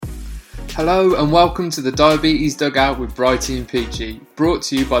Hello and welcome to the Diabetes Dugout with Brighty and Peachy, brought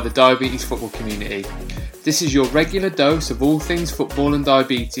to you by the diabetes football community. This is your regular dose of all things football and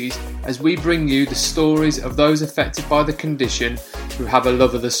diabetes as we bring you the stories of those affected by the condition who have a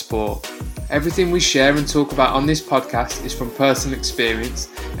love of the sport. Everything we share and talk about on this podcast is from personal experience,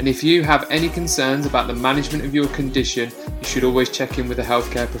 and if you have any concerns about the management of your condition, you should always check in with a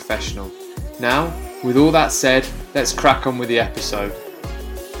healthcare professional. Now, with all that said, let's crack on with the episode.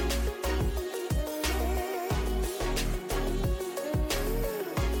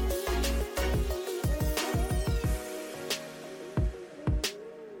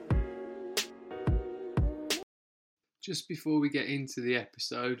 Just before we get into the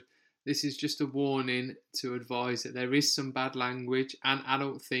episode, this is just a warning to advise that there is some bad language and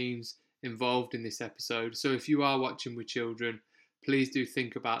adult themes involved in this episode. So if you are watching with children, please do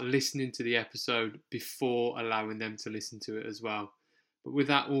think about listening to the episode before allowing them to listen to it as well. But with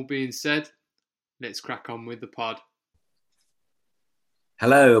that all being said, let's crack on with the pod.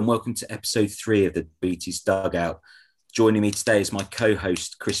 Hello and welcome to episode 3 of the Diabetes Dugout. Joining me today is my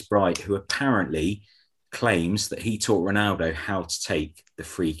co-host Chris Bright, who apparently claims that he taught Ronaldo how to take the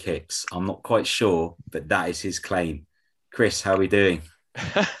free kicks. I'm not quite sure, but that is his claim. Chris, how are we doing?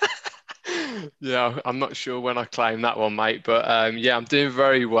 Yeah, I'm not sure when I claim that one, mate, but yeah, I'm doing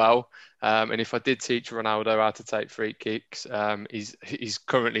very well. And if I did teach Ronaldo how to take free kicks, he's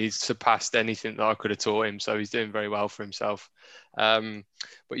currently surpassed anything that I could have taught him, so he's doing very well for himself. But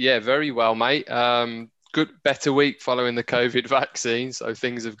yeah, very well, mate. Better week following the COVID vaccine, so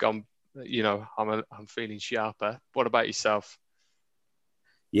things have gone. You know, I'm feeling sharper. What about yourself?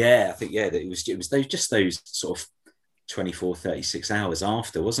 Yeah, I think it was those sort of 24, 36 hours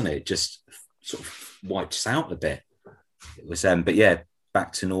after, wasn't it? Just sort of wiped us out a bit. It was, but yeah,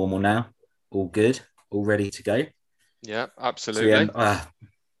 back to normal now. All good, all ready to go. Yeah, absolutely. So,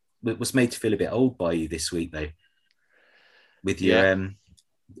 was made to feel a bit old by you this week though. With your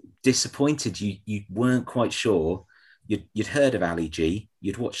disappointed, you weren't quite sure. You'd heard of Ali G,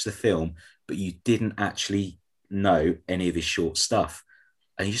 you'd watched the film, but you didn't actually know any of his short stuff.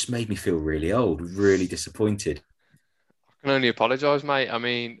 And you just made me feel really old, really disappointed. I can only apologise, mate. I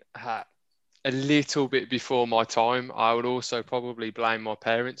mean, a little bit before my time, I would also probably blame my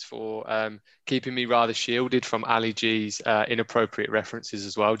parents for keeping me rather shielded from Ali G's inappropriate references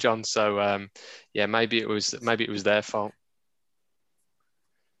as well, John. So, yeah, maybe it was their fault.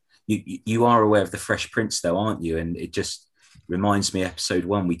 You are aware of the Fresh Prince, though, aren't you? And it just reminds me, episode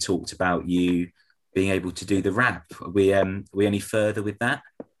 1, we talked about you being able to do the rap. Are we any further with that?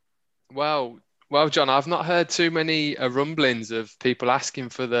 Well, John, I've not heard too many rumblings of people asking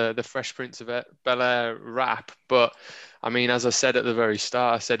for the Fresh Prince of Bel-Air rap. But, I mean, as I said at the very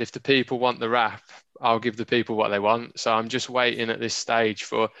start, I said if the people want the rap, I'll give the people what they want. So I'm just waiting at this stage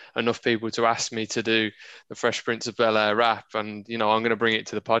for enough people to ask me to do the Fresh Prince of Bel-Air rap. And, you know, I'm going to bring it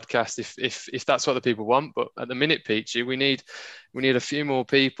to the podcast if that's what the people want. But at the minute, Peachy, we need a few more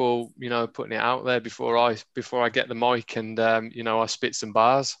people, you know, putting it out there before I get the mic and, you know, I spit some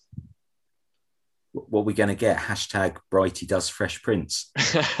bars. What are we going to get? Hashtag Brighty does Fresh Prince.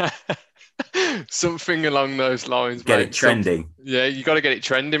 Something along those lines, get mate. It trending. Yeah, you got to get it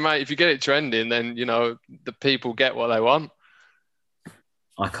trending, mate. If you get it trending, then, you know, the people get what they want.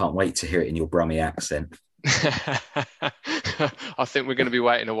 I can't wait to hear it in your Brummie accent. I think we're going to be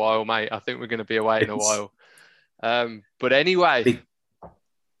waiting a while, mate. I think we're going to be waiting a while. But anyway,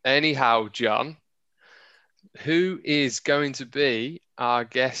 anyhow, John, who is going to be our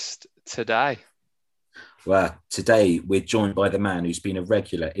guest today? Well, today we're joined by the man who's been a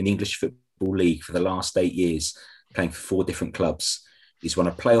regular in the English Football League for the last 8 years, playing for 4 different clubs. He's won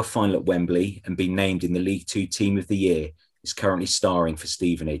a playoff final at Wembley and been named in the League Two Team of the Year. He's currently starring for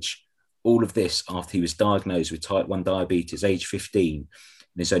Stevenage. All of this after he was diagnosed with type 1 diabetes age 15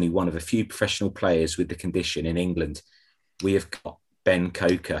 and is only one of a few professional players with the condition in England. We have got Ben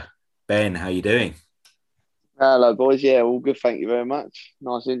Coker. Ben, how are you doing? Hello, boys. Yeah, all good. Thank you very much.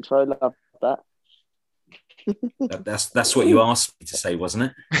 Nice intro. Love that. That's what you asked me to say, wasn't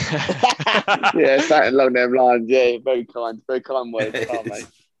it? Yeah, something along them lines. Yeah, very kind words, mate.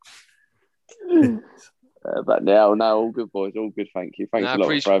 But no, all good, boys, all good. Thank you. Thanks a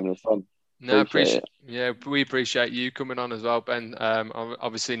lot for having us on. We appreciate you coming on as well, Ben.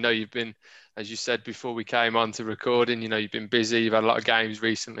 Obviously, know you've been, as you said before we came on to recording. You know, you've been busy. You've had a lot of games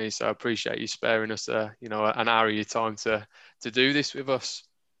recently, so I appreciate you sparing us, you know, an hour of your time to do this with us.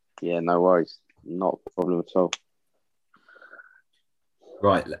 Yeah, no worries. Not a problem at all.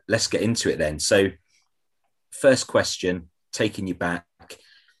 Right, let's get into it then. So, first question, taking you back,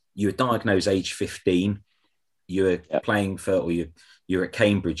 you were diagnosed age 15. You were playing for, or you were at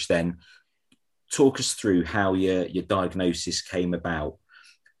Cambridge then. talk us through how your diagnosis came about.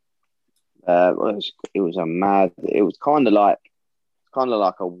 It was kind of like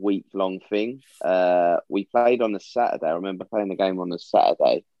a week long thing. We played on a Saturday. I remember playing the game on a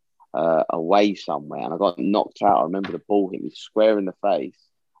Saturday away somewhere, and I got knocked out. I remember the ball hit me square in the face,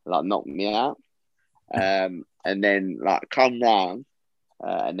 like knocked me out. And then like come round,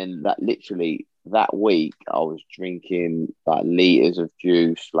 and then that week I was drinking like liters of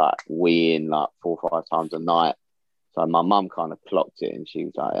juice, like weeing like 4 or 5 times a night. So my mum kind of clocked it, and she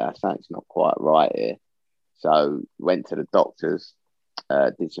was like, "Yeah, something's not quite right here." So went to the doctors,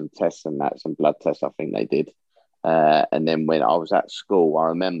 did some tests and that, some blood tests I think they did. And then when I was at school, I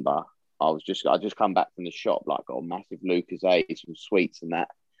remember I just come back from the shop, like got a massive Lucozade, some sweets and that.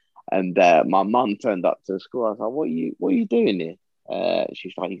 And my mum turned up to the school. I was like, what are you doing here?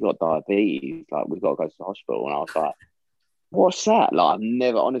 She's like, "You got diabetes. Like, we've got to go to the hospital." And I was like, "What's that?" Like,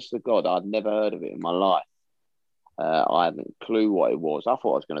 honest to God, I'd never heard of it in my life. I hadn't a clue what it was. I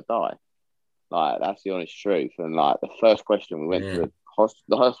thought I was going to die. Like, that's the honest truth. And like the first question, we went to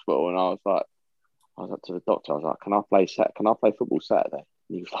the hospital, and I was like to the doctor, I was like, "Can I play football Saturday?"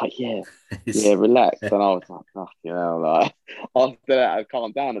 And he was like, "Yeah, relax." And I was like, "Oh, you know," like after that, I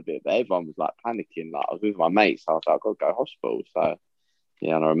calmed down a bit, but everyone was like panicking. Like, I was with my mates, so I was like, "I've got to go to hospital." So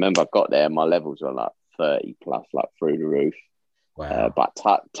yeah, and I remember I got there, my levels were like 30 plus, like through the roof. Wow. But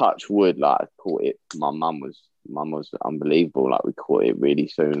touch wood, like I caught it. My mum was unbelievable. Like, we caught it really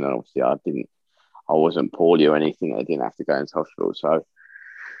soon, and obviously I wasn't poorly or anything. I didn't have to go into hospital, so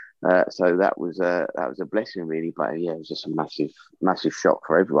that was a blessing, really. But yeah, it was just a massive shock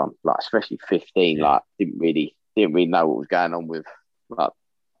for everyone. Like, especially 15, like didn't really know what was going on with, like,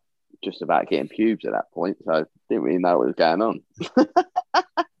 just about getting pubes at that point. So didn't really know what was going on.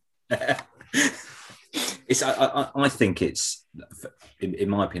 I think it's, in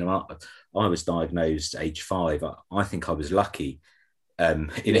my opinion, I was diagnosed age 5. I think I was lucky.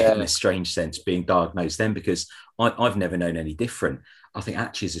 In a strange sense, being diagnosed then, because I've never known any different. I think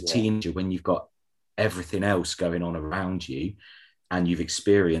actually as a teenager, when you've got everything else going on around you and you've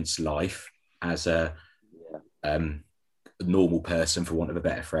experienced life as a normal person, for want of a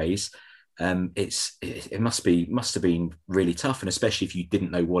better phrase, it must have been really tough, and especially if you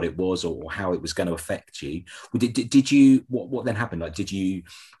didn't know what it was or how it was going to affect you. Did you what then happened? Like, did you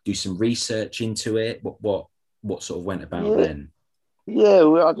do some research into it? What sort of went about then? Yeah,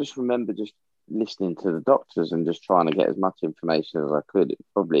 well, I just remember just listening to the doctors and just trying to get as much information as I could. It's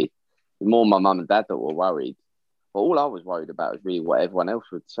probably more my mum and dad that were worried, but all I was worried about was really what everyone else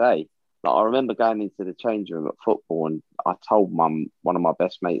would say. Like, I remember going into the change room at football, and I told one of my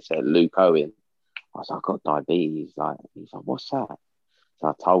best mates, Luke Owen, I was like, "I've got diabetes." Like, he's like, "What's that?" So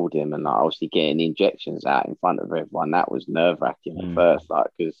I told him, and like, obviously getting the injections out in front of everyone, that was nerve-wracking at first,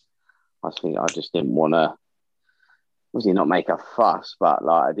 like, because I just didn't want to, obviously not make a fuss, but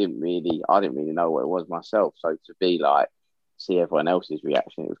like I didn't really know what it was myself. So to be like, see everyone else's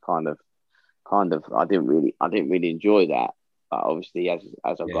reaction, it was kind of I didn't really enjoy that. But obviously as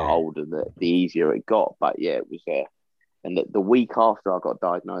I got older, the easier it got. But yeah, it was and the week after I got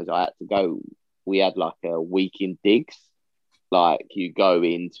diagnosed, I had to go. We had like a week in digs, like you go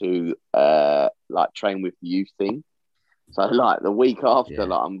into like train with the youth thing. So like the week after,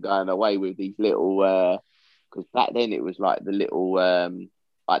 like I'm going away with these little. Because back then it was like the little,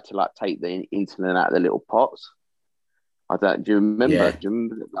 like to like take the insulin out of the little pots. Do you remember? Yeah. Do you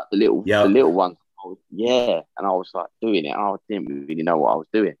remember like the little ones? And I was like doing it. And I didn't really know what I was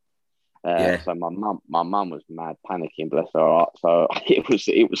doing. So my mum was mad panicking, bless her heart. So it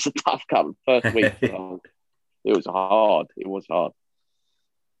was a tough couple first week. So it was hard. It was hard.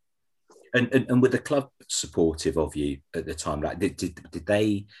 And were the club supportive of you at the time? Like, did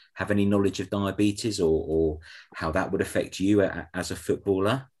they have any knowledge of diabetes or how that would affect you as a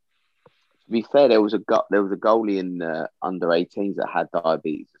footballer? To be fair, there was a goalie in the under 18s that had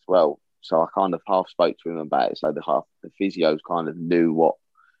diabetes as well. So I kind of half spoke to him about it. So the physios kind of knew what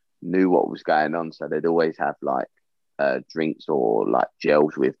was going on. So they'd always have like drinks or like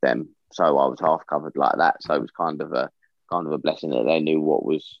gels with them. So I was half covered like that. So it was kind of a blessing that they knew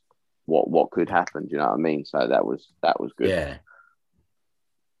what could happen. Do you know what I mean? So that was good. Yeah.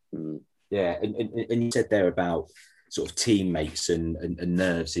 Yeah. And you said there about sort of teammates and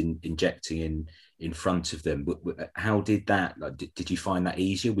nerves injecting in front of them. How did that, like, did you find that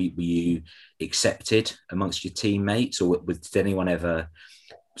easier? Were you accepted amongst your teammates, or did anyone ever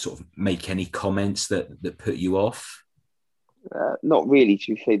sort of make any comments that put you off? Not really.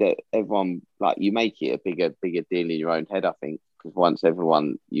 To say that everyone, like, you make it a bigger deal in your own head, I think, because once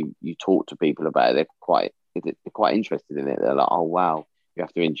everyone you talk to people about it, they're quite interested in it. They're like, "Oh wow, you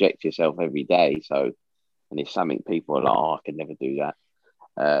have to inject yourself every day. So, and it's something people are like, oh, I could never do that.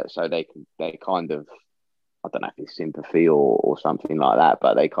 So they kind of, I don't know if it's sympathy or something like that,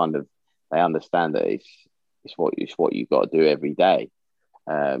 but they understand that it's what you've got to do every day.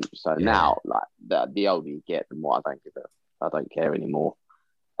 Now, like the older you get, the more I don't care anymore.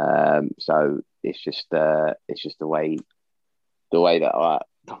 So it's just the way that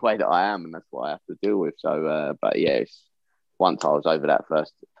I am, and that's what I have to deal with. So, but yeah, once I was over that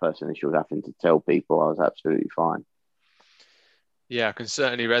first initial having to tell people, I was absolutely fine. Yeah, I can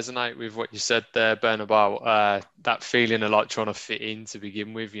certainly resonate with what you said there, Ben, about that feeling of like trying to fit in to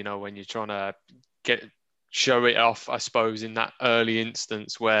begin with, you know, when you're trying to show it off, I suppose, in that early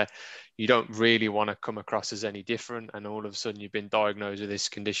instance where you don't really want to come across as any different. And all of a sudden you've been diagnosed with this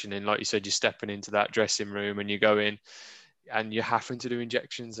condition. And like you said, you're stepping into that dressing room and you go in and you're having to do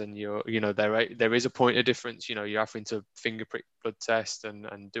injections, and there is a point of difference. You know, you're having to finger prick blood test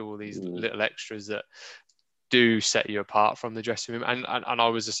and do all these little extras that do set you apart from the dressing room. And I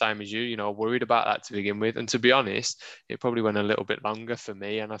was the same as you, you know, worried about that to begin with. And to be honest, it probably went a little bit longer for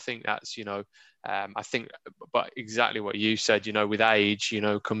me. And I think that's, but exactly what you said, you know, with age, you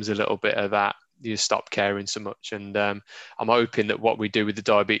know, comes a little bit of that. You stop caring so much. And I'm hoping that what we do with the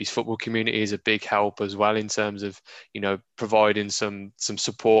diabetes football community is a big help as well, in terms of, you know, providing some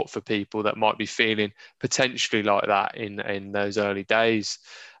support for people that might be feeling potentially like that in those early days.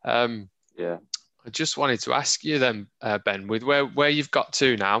 Yeah. I just wanted to ask you then, Ben, with where you've got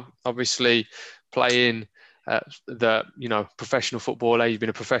to now, obviously playing professional footballer, you've been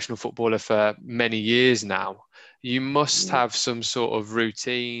a professional footballer for many years now. You must have some sort of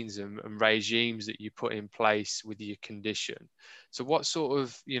routines and regimes that you put in place with your condition. So what sort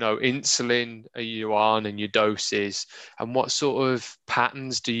of, you know, insulin are you on and your doses, and what sort of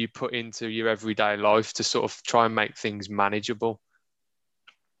patterns do you put into your everyday life to sort of try and make things manageable?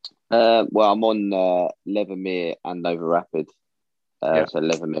 Well, I'm on Levemir and Nova Rapid. So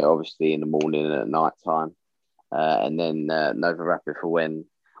Levemir obviously in the morning and at night time, and then Nova Rapid for when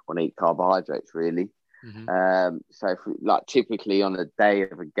I want to eat carbohydrates, really. So if typically on a day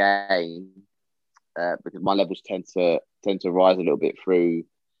of a game, because my levels tend to rise a little bit through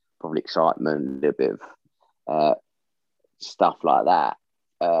probably excitement, a little bit of stuff like that.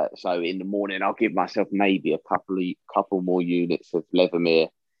 So in the morning, I'll give myself maybe a couple more units of Levemir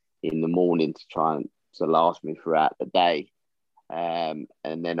in the morning to try and to last me throughout the day. And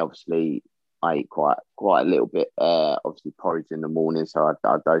then obviously I eat quite a little bit, obviously porridge in the morning. So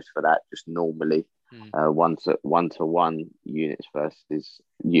I dose for that just normally, 1-to-1 units versus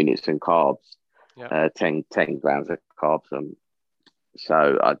units and carbs, 10 grams of carbs.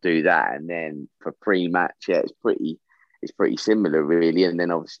 So I do that. And then for pre-match, it's pretty similar really. And then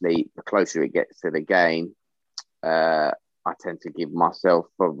obviously the closer it gets to the game, I tend to give myself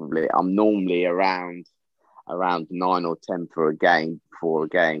I'm normally around 9 or 10 for a game before a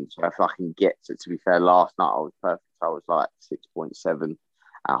game. So if I can get to be fair, last night I was perfect. I was like 6.7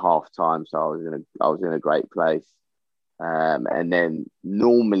 at half time. So I was in a great place. And then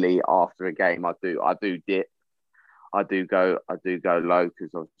normally after a game, I do dip. I do go low because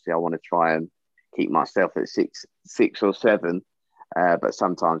obviously I want to try and keep myself at six or 7. But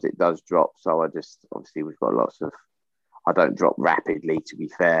sometimes it does drop. So obviously we've got I don't drop rapidly, to be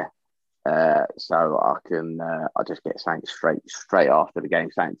fair. So I just get something straight after the game,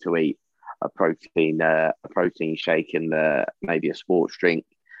 something to eat, a protein shake and maybe a sports drink,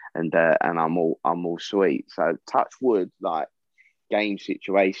 and I'm all sweet. So touch wood, like game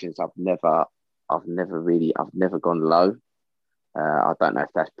situations, I've never gone low. I don't know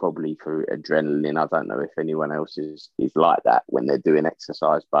if that's probably through adrenaline. I don't know if anyone else is like that when they're doing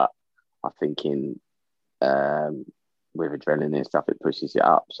exercise, but I think with adrenaline and stuff, it pushes it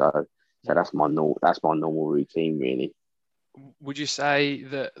up. So that's my normal routine, really. Would you say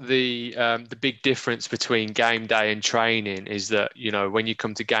that the big difference between game day and training is that, you know, when you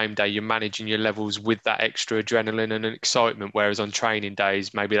come to game day, you're managing your levels with that extra adrenaline and excitement, whereas on training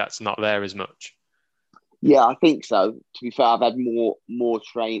days, maybe that's not there as much? Yeah, I think so. To be fair, I've had more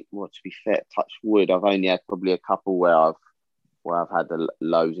train. Well, to be fair, touch wood, I've only had probably a couple where I've had the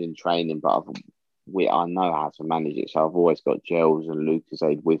lows in training, but I know how to manage it. So I've always got gels and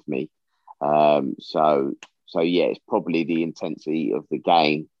Lucozade with me. So yeah, it's probably the intensity of the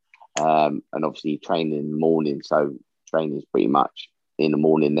game, and obviously training in the morning. So training is pretty much in the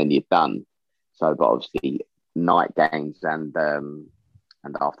morning, then you're done. So, but obviously night games and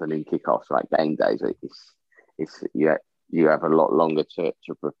afternoon kickoffs, like game days, you have a lot longer to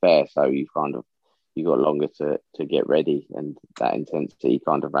prepare. So you got longer to get ready, and that intensity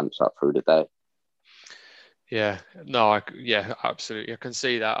kind of ramps up through the day. Yeah, no, yeah, absolutely. I can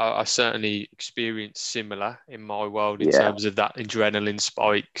see that. I certainly experienced similar in my world in Yeah, terms of that adrenaline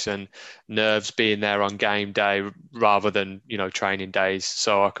spikes and nerves being there on game day rather than, training days.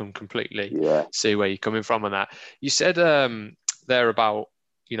 So I can completely yeah. see where you're coming from on that. You said there about,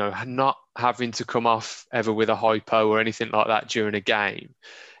 not having to come off ever with a hypo or anything like that during a game.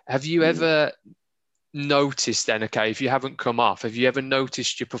 Have you Mm. ever noticed then, okay, if you haven't come off, have you ever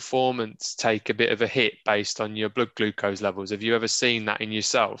noticed your performance take a bit of a hit based on your blood glucose levels? Have you ever seen that in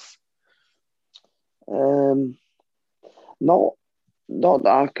yourself? Um, not not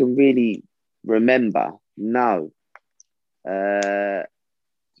that I can really remember. No. To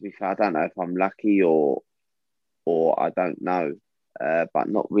be fair, I don't know if I'm lucky or I don't know. But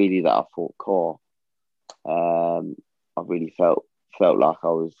not really that I thought core. I really felt like I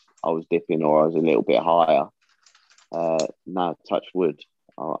was dipping or I was a little bit higher. No, touch wood.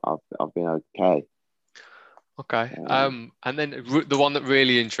 I've been okay. Okay. And then the one that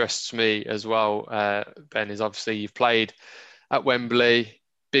really interests me as well, Ben, is obviously you've played at Wembley,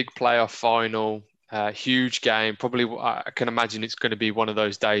 big playoff final, huge game. Probably, I can imagine it's going to be one of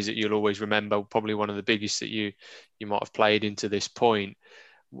those days that you'll always remember. Probably one of the biggest that you might have played into this point.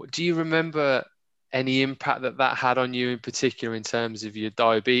 Do you remember any impact that had on you in particular in terms of your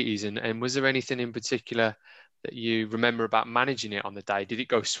diabetes? And was there anything in particular that you remember about managing it on the day? Did it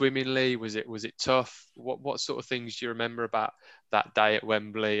go swimmingly? Was it tough? What sort of things do you remember about that day at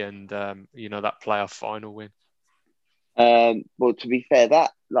Wembley and that playoff final win? Well, to be fair,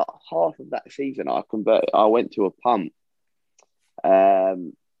 that like half of that season, I went to a pump,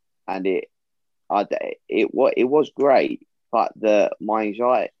 and it was great, but my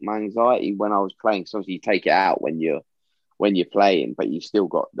anxiety when I was playing, so obviously you take it out when you're playing, but you still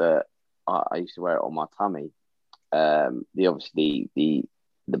got I used to wear it on my tummy. The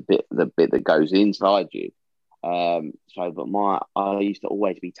bit that goes inside you. I used to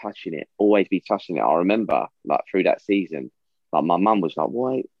always be touching it. I remember like through that season, like my mum was like,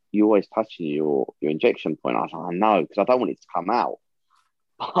 "Why you always touching your injection point?" I was like, "I know, because I don't want it to come out."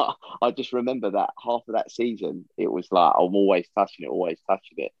 But I just remember that half of that season, it was like I'm always touching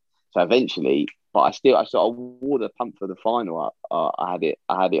it. So eventually, but I wore the pump for the final. I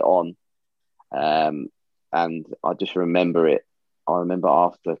had it on, um, and I just remember it. I remember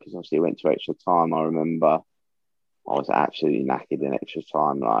after, because obviously it went to extra time. I remember I was absolutely knackered in extra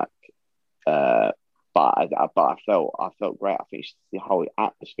time, uh, but I felt great. I think it's the whole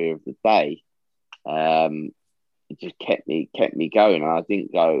atmosphere of the day, it just kept me going, and I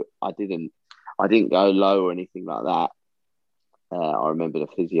didn't go low or anything like that. I remember the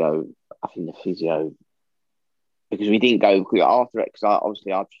physio. I think the physio, because we didn't go after it, because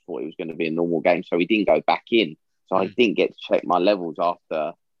obviously I just thought it was going to be a normal game, so we didn't go back in. So I didn't get to check my levels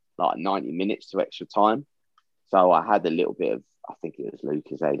after like 90 minutes to extra time. So I had a little bit of, I think it was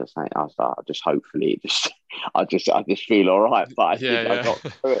Lucozade or something. I was like, hopefully I just feel all right. But I think I got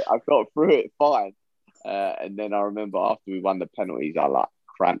through it. I got through it fine. And then I remember after we won the penalties, I like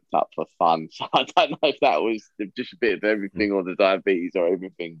cramped up for fun. So I don't know if that was just a bit of everything or the diabetes or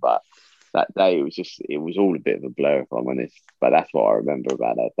everything. But that day it was all a bit of a blur, if I'm honest. But that's what I remember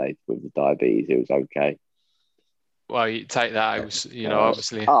about that day with the diabetes. It was okay. Well, you take that. It was,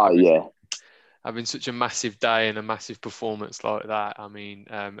 obviously. Oh yeah. Having such a massive day and a massive performance like that, I mean,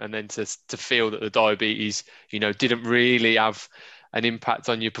 and then to feel that the diabetes, didn't really have an impact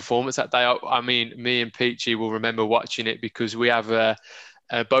on your performance that day. I mean, me and Peachy will remember watching it because we have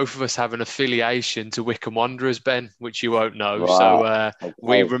both of us have an affiliation to Wycombe Wanderers, Ben, which you won't know. Right. So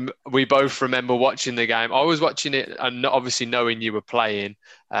Okay. we both remember watching the game. I was watching it and obviously knowing you were playing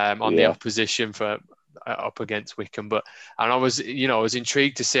on the Yeah. opposition for up against Wycombe, and I was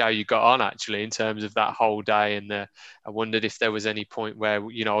intrigued to see how you got on actually in terms of that whole day, and I wondered if there was any point where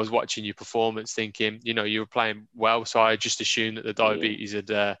I was watching your performance thinking you were playing well, so I just assumed that the diabetes had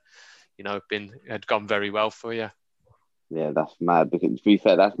gone very well for you. Yeah, that's mad. Because to be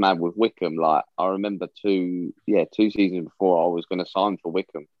fair, that's mad with Wycombe. Like I remember two seasons before I was going to sign for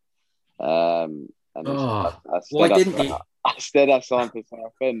Wycombe, and why didn't you? instead I signed for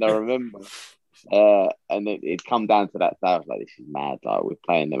Southend. I remember. And it come down to that day. I was like, this is mad. Like we're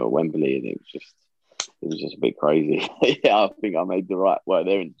playing them at Wembley, and it was just a bit crazy. Yeah, I think I made the right. Well,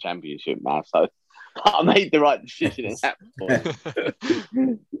 they're in the Championship now, so I made the right decision at that point.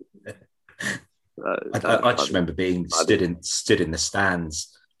 I just remember being stood in the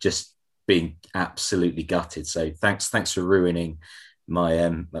stands, just being absolutely gutted. So thanks for ruining my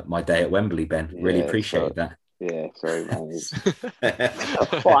day at Wembley, Ben. Really appreciate that. Yeah, sorry, man.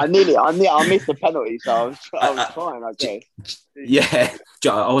 Well, I missed the penalty, so I was trying, I guess. Yeah,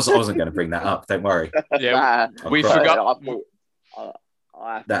 I wasn't going to bring that up. Don't worry. Yeah, Nah, we cried. forgot. I thought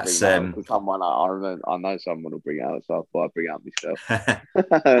I have to That's, bring that up because someone I remember, I know someone will bring it up, so I thought I'd bring it up myself.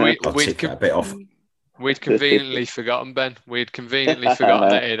 I'll tick that a bit off. We'd conveniently forgotten, Ben. We'd conveniently forgotten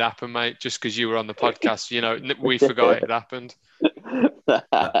that it happened, mate. Just because you were on the podcast, we forgot it happened.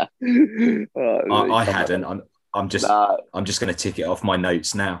 I hadn't. I'm just going to tick it off my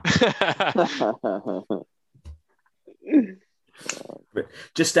notes now.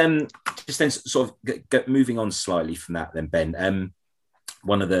 Just then, sort of moving on slightly from that, then Ben.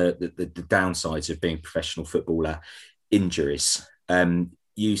 One of the downsides of being a professional footballer, injuries.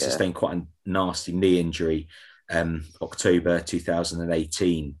 You sustained quite a nasty knee injury, October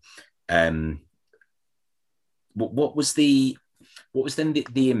 2018. What was then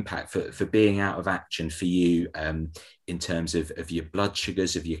the impact for being out of action for you in terms of your blood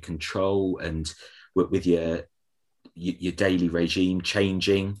sugars, of your control, and with your daily regime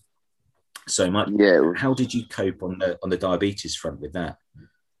changing so much? Yeah. How did you cope on the diabetes front with that?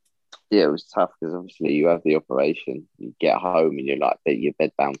 Yeah, it was tough because obviously you have the operation, you get home and you're like, you're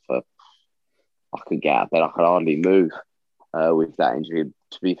bed bound for. I could get out of bed, I could hardly move with that injury.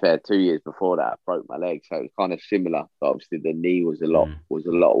 To be fair, 2 years before that, I broke my leg, so it was kind of similar. But obviously, the knee was a lot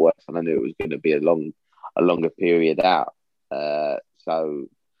worse, and I knew it was going to be a longer period out. So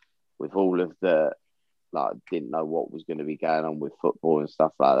with all of the didn't know what was going to be going on with football and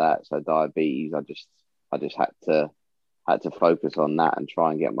stuff like that. So diabetes, I just had to focus on that and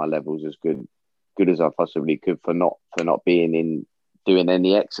try and get my levels as good as I possibly could for not being doing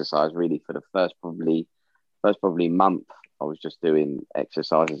any exercise really for the first probably month. I was just doing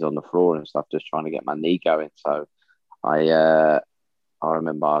exercises on the floor and stuff, just trying to get my knee going. So I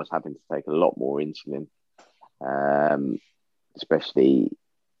remember I was having to take a lot more insulin, especially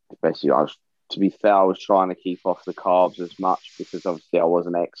to be fair, I was trying to keep off the carbs as much because obviously I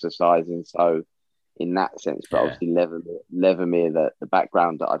wasn't exercising. So in that sense, but obviously Levemir, the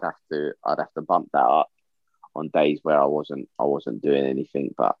background that I'd have to bump that up on days where I wasn't doing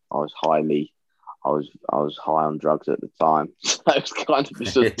anything, but I was high on drugs at the time. So it was kind of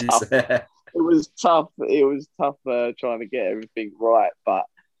just tough. It was tough. It was tough trying to get everything right, but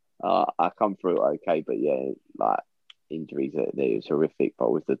I come through it okay. But yeah, injuries, it was horrific.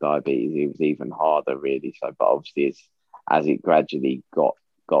 But with the diabetes, it was even harder, really. So, but obviously, as it gradually got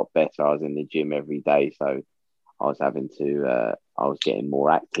better, I was in the gym every day, so I was I was getting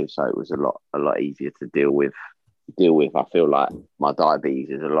more active, so it was a lot easier to deal with. I feel like my diabetes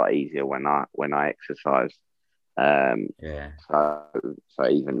is a lot easier when I exercise. So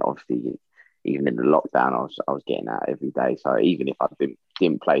even obviously, even in the lockdown, I was getting out every day. So even if I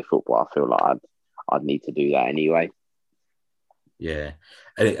didn't play football, I feel like I'd need to do that anyway. Yeah,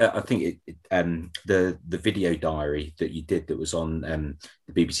 I think the video diary that you did that was on the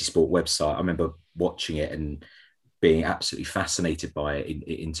BBC Sport website. I remember watching it and being absolutely fascinated by it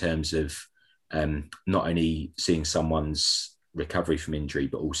in terms of not only seeing someone's recovery from injury,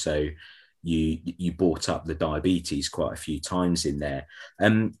 but also you brought up the diabetes quite a few times in there.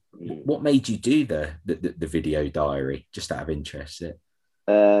 What made you do the video diary? Just out of interest.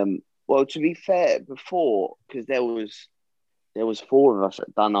 Well, to be fair, before, because there was 4 of us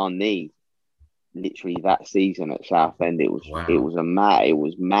that done our knee literally that season at Southend. It was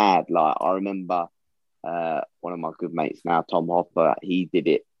mad. Like, I remember one of my good mates now, Tom Hopper, he did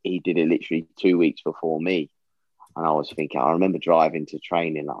it literally 2 weeks before me. And I was thinking, I remember driving to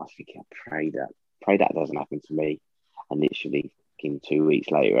training, I was thinking, pray that doesn't happen to me. And literally 2 weeks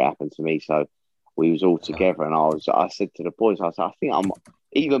later it happened to me. So we was all together, and I said to the boys, I think I'm,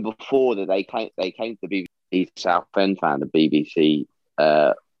 even before that they came to be Southend fan, the BBC,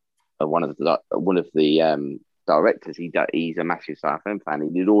 one of the directors, he's a massive Southend fan.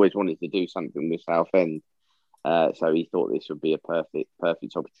 He'd always wanted to do something with Southend, so he thought this would be a perfect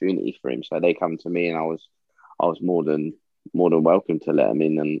opportunity for him. So they come to me, and I was more than welcome to let them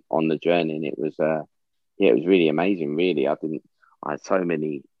in and on the journey. And it was it was really amazing. Really, I had so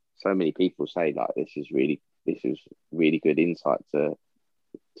many people say like this is really good insight to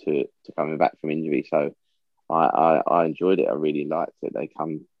coming back from injury. So I enjoyed it. I really liked it. They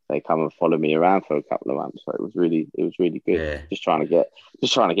come and follow me around for a couple of months. So it was really good. Yeah. Just trying to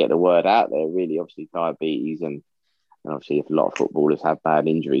get the word out there. Really, obviously diabetes and obviously a lot of footballers have bad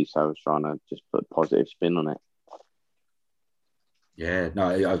injuries. So I was trying to just put a positive spin on it. Yeah, no,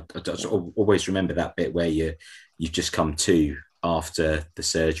 I always remember that bit where you've just come to after the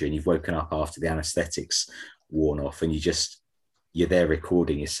surgery and you've woken up after the anaesthetics worn off, and you just you're there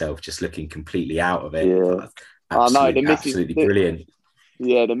recording yourself, just looking completely out of it. Yeah. I know the missus. Absolutely brilliant.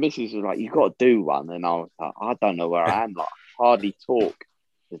 Yeah, the missus was like, "You got to do one," and I was like, "I don't know where I am. Like, I hardly talk."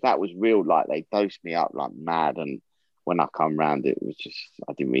 Because that was real. Like they dosed me up like mad, and when I come round, it was just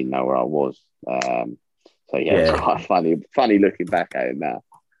I didn't really know where I was. So yeah, it's quite funny looking back at it now.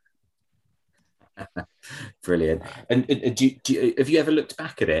 Brilliant. And have you ever looked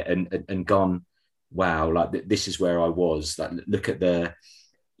back at it and gone, wow, like this is where I was? Like look at the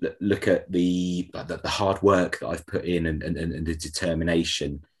hard work that I've put in and the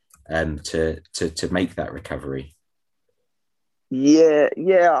determination to make that recovery. Yeah,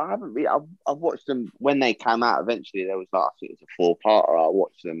 I haven't really. I've watched them when they came out. Eventually, there was like I think it's a 4-parter. I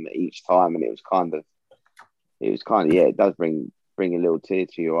watched them each time, and it was kind of yeah. It does bring a little tear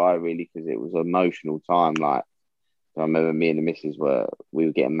to your eye, really, because it was an emotional time. Like I remember me and the missus we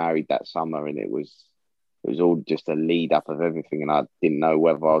were getting married that summer, and it was all just a lead up of everything, and I didn't know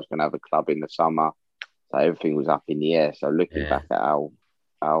whether I was going to have a club in the summer, so everything was up in the air. So looking back at how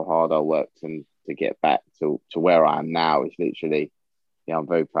hard I worked and to get back to where I am now is literally, yeah, I'm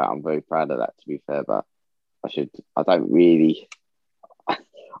very proud of that, to be fair. But I don't really,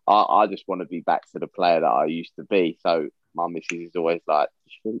 I just want to be back to the player that I used to be. So my missus is always like,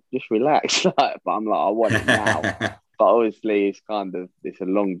 just relax. But I'm like, I want it now. But obviously it's a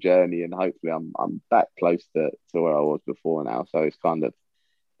long journey, and hopefully I'm back close to where I was before now. So it's been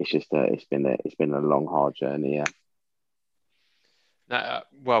a long, hard journey. Yeah.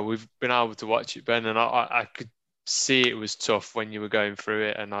 Well, we've been able to watch it, Ben, and I could see it was tough when you were going through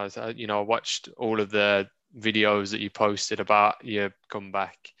it. And I watched all of the videos that you posted about your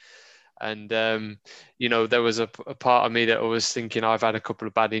comeback. And, there was a part of me that I was thinking I've had a couple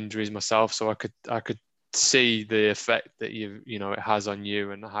of bad injuries myself. So I could see the effect that it has on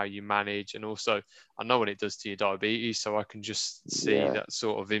you and how you manage. And also I know what it does to your diabetes. So I can just see that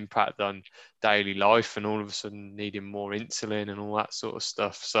sort of impact on daily life and all of a sudden needing more insulin and all that sort of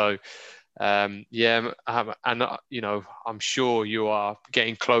stuff. So, I'm sure you are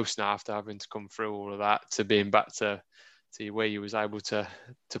getting close now after having to come through all of that to being back to where you was able to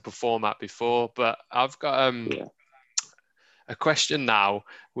perform at before. But I've got a question now,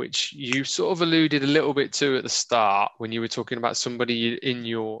 which you sort of alluded a little bit to at the start when you were talking about somebody in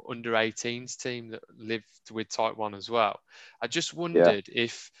your under 18s team that lived with type 1 as well. I just wondered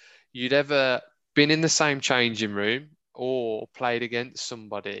if you'd ever been in the same changing room or played against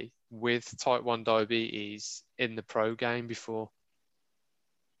somebody with type 1 diabetes in the pro game before.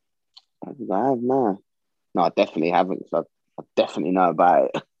 I have, no, I definitely haven't. So I definitely know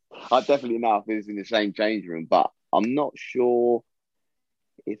about it. I definitely know if it was in the same change room, but I'm not sure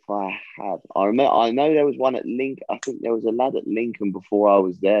if I have. I know there was one at Lincoln. I think there was a lad at Lincoln before I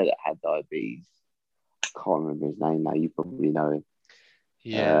was there that had diabetes. I can't remember his name now. You probably know him.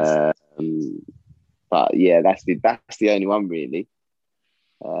 Yes. But yeah, that's the only one really.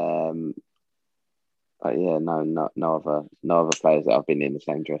 But yeah, no other players that I've been in the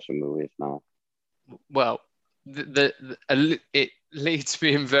same dressing room with now. Well, it leads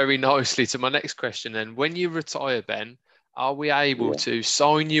me in very nicely to my next question. Then, when you retire, Ben, are we able to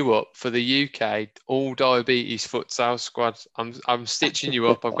sign you up for the UK all diabetes futsal squad? I'm stitching you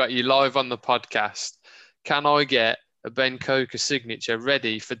up. I've got you live on the podcast. Can I get a Ben Coker signature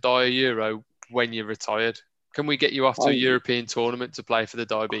ready for Dia Euro when you're retired? Can we get you off to a European tournament to play for the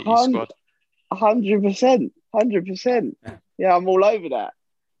diabetes squad? 100%. Yeah, I'm all over that.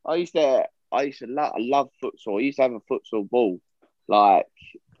 I love futsal. I used to have a futsal ball,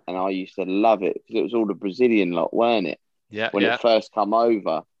 and I used to love it because it was all the Brazilian lot, weren't it? Yeah. When it first come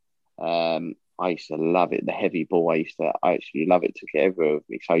over, I used to love it. The heavy ball, I actually love it. Took it everywhere with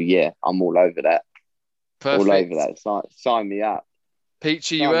me. So yeah, I'm all over that. Perfect. All over that. Sign me up.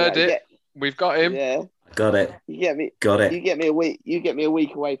 Peachy, you heard it. We've got him. Yeah. Got it. You get me. Got it. You get me a week. You get me a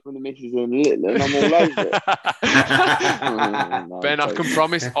week away from the missus and little, and I'm all over it. Ben, I can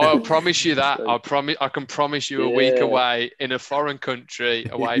promise. I'll promise you that. I can promise you a week away in a foreign country,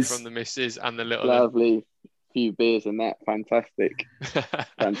 away from the missus and the little. Lovely. Few beers and that. Fantastic.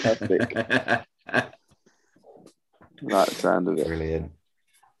 Fantastic. That sound of it. Brilliant.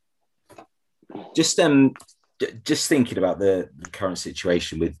 Just thinking about the current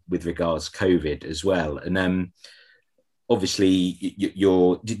situation with regards to COVID as well, and obviously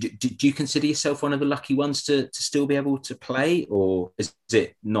do you consider yourself one of the lucky ones to still be able to play, or is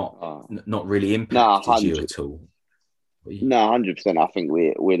it not really impacted you at all? No, 100%. I think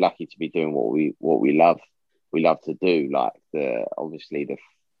we're lucky to be doing what we love. We love to do. Like the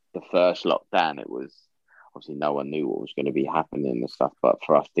first lockdown, it was obviously no one knew what was going to be happening and stuff. But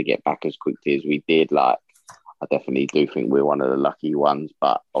for us to get back as quickly as we did, I definitely do think we're one of the lucky ones.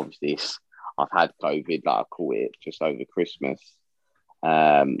 But obviously, I've had COVID. Like I caught it just over Christmas.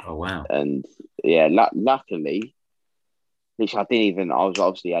 Oh wow. And yeah, luckily, which I didn't even. I was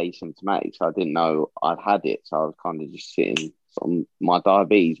obviously asymptomatic, so I didn't know I'd had it. So I was kind of just sitting. My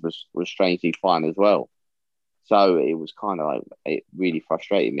diabetes was strangely fine as well. So it was kind of like it really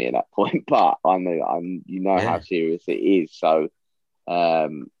frustrated me at that point. But I know how Yeah. serious it is. So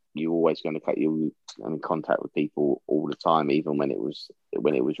you're always going to cut you in contact with people all the time, even when it was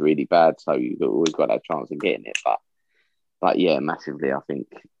really bad. So you always got that chance of getting it. But yeah, massively. I think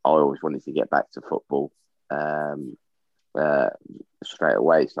I always wanted to get back to football uh, straight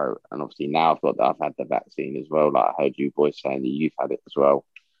away. So and obviously now I've had the vaccine as well. Like I heard you boys saying that you've had it as well.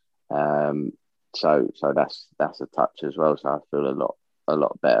 So that's a touch as well. So I feel a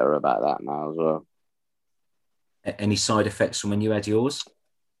lot better about that now as well. Any side effects from when you had yours?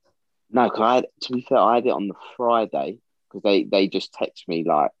 No, because to be fair, I had it on the Friday because they just text me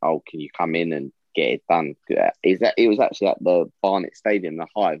like, "Oh, can you come in and get it done?" It was actually at the Barnet Stadium, the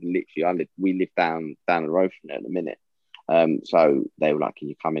Hive. Literally, we live down the road from there at the minute. So they were like, "Can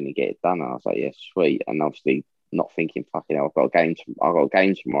you come in and get it done?" And I was like, "Yeah, sweet." And obviously, not thinking, "Fucking hell, I've got a game. I've got a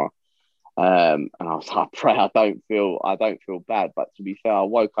game tomorrow." And I was like, I pray I don't feel bad. But to be fair, I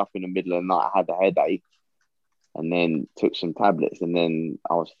woke up in the middle of the night, I had a headache, and then took some tablets, and then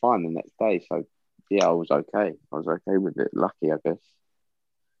I was fine the next day. So yeah, I was okay. I was okay with it. Lucky, I guess.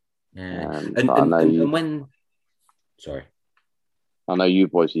 Yeah. But I know you. And when sorry. I know you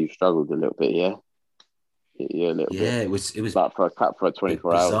boys. You struggled a little bit, yeah. Yeah, a little bit. Yeah, it was Like for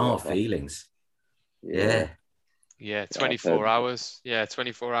 24 hours. bizarre Whatever. feelings. Yeah. Yeah, Yeah, I've 24 heard. hours. Yeah,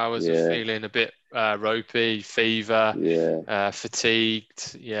 24 hours of Yeah. feeling a bit ropey, fever, Yeah.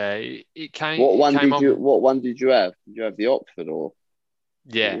 fatigued. Yeah, it came What it one came did you? on. What one did you have? Did you have the Oxford or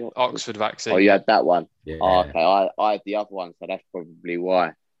Yeah, the Oxford? Oxford Oh, vaccine. you Yeah, had that one. Oh, Yeah. okay. I had the other one, so that's probably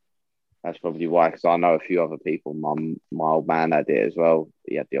why. That's probably why, because I know a few other people. My old man had it as well.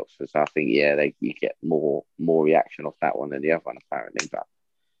 He had the Oxford, so I think you get more reaction off that one than the other one apparently. But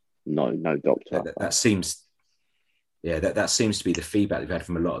no doctor. That seems that seems to be the feedback we've had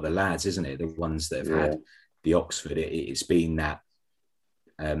from a lot of the lads, isn't it? The ones that have Yeah, had the Oxford, it's been that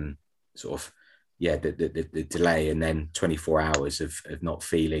sort of the delay and then 24 hours of not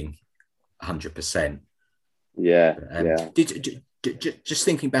feeling 100%. yeah, yeah. Just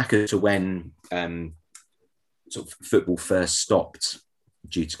thinking back to when sort of football first stopped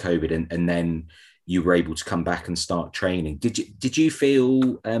due to COVID, and then you were able to come back and start training. Did you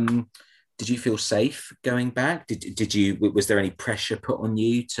feel safe going back? Was there any pressure put on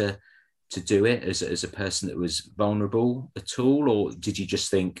you to do it as a person that was vulnerable at all, or did you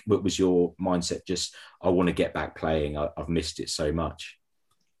just think, what was your mindset? Just, I want to get back playing. I've missed it so much.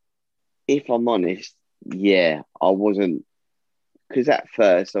 If I'm honest, yeah, I wasn't, because at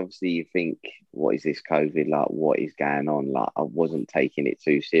first, obviously, you think, what is this COVID? Like, what is going on? Like, I wasn't taking it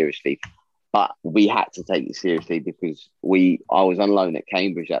too seriously. But we had to take it seriously because I was on loan at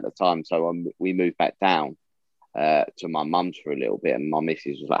Cambridge at the time. So we moved back down to my mum's for a little bit. And my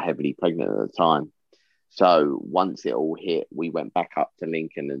missus was like heavily pregnant at the time. So once it all hit, we went back up to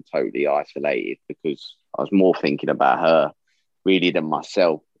Lincoln and totally isolated because I was more thinking about her really than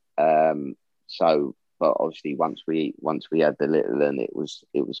myself. But obviously once we had the little, and it was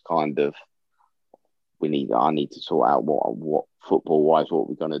kind of, I need to sort out what football wise what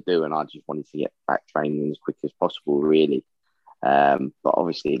we're going to do, and I just wanted to get back training as quick as possible, really. But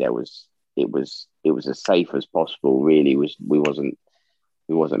obviously it was as safe as possible. Really, we wasn't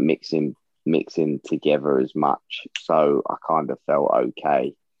mixing together as much, so I kind of felt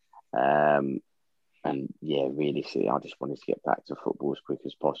okay. And yeah, really, I just wanted to get back to football as quick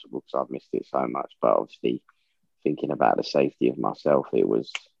as possible because I've missed it so much. But obviously, thinking about the safety of myself, I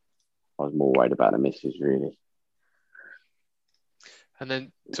was more worried about the missus, really. and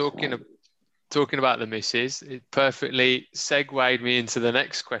then talking about the missus, it perfectly segued me into the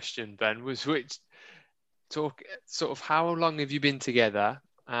next question. Ben, was sort of how long have you been together,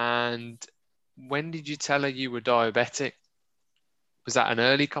 and when did you tell her you were diabetic? Was that an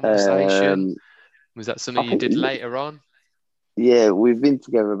early conversation? Was that something you did later on? Yeah, we've been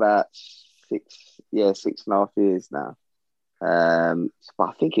together about 6.5 years now. But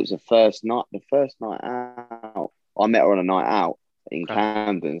I think it was the first night out. I met her on a night out in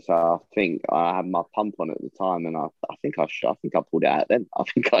Camden, so I think I had my pump on at the time, and I think I pulled it out then. I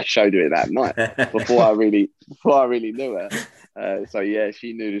think I showed her it that night before I really knew her. So yeah,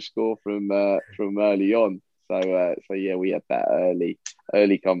 she knew the score from early on. So yeah, we had that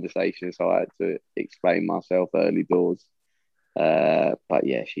early conversation. So I had to explain myself early doors. But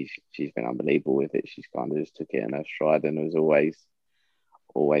yeah, she's been unbelievable with it. She's kind of just took it in her stride and was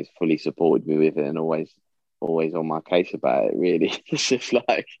always fully supported me with it, and always on my case about it. Really, it's just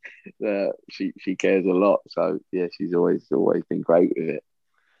like she cares a lot. So yeah, she's always been great with it.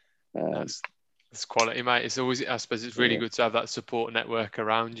 That's quality, mate. It's always, I suppose, it's really good to have that support network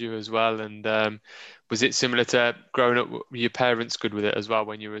around you as well. And was it similar to growing up? Were your parents good with it as well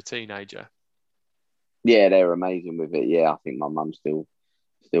when you were a teenager? Yeah, they were amazing with it. Yeah, I think my mum still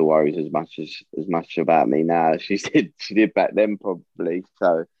worries as much about me now as she did back then probably.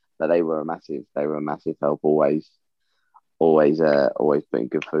 So, but they were a massive help. Always putting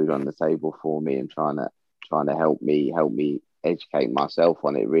good food on the table for me and trying to help me educate myself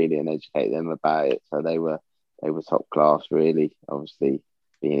on it really and educate them about it. So they were top class really. Obviously,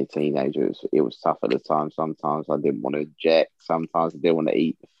 being a teenager, it was tough at the time. Sometimes I didn't want to inject. Sometimes I didn't want to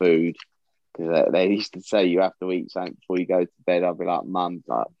eat the food. Because they used to say you have to eat something before you go to bed. I'd be like, Mum,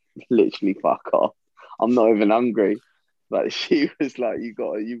 like, literally fuck off. I'm not even hungry. But she was like, you've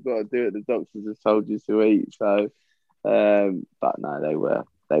got to do it. The doctors have told you to eat. So, but no, they were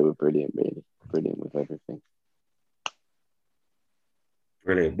brilliant, really brilliant with everything.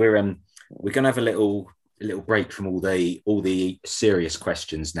 Brilliant. We're going to have a little break from all the serious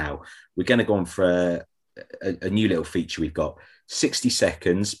questions now. We're going to go on for a new little feature we've got. 60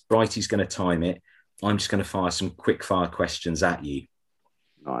 seconds. Brighty's going to time it. I'm just going to fire some quick fire questions at you.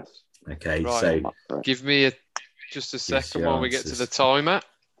 Nice. Okay, right. So give me just a second while we get to the timer.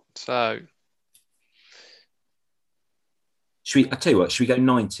 So I tell you what, should we go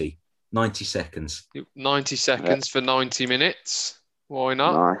 90 seconds? 90 seconds for 90 minutes. Why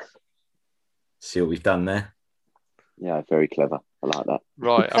not? Nice. See what we've done there? Yeah, very clever. I like that.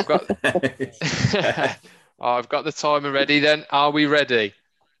 Right, I've got the timer ready then. Are we ready?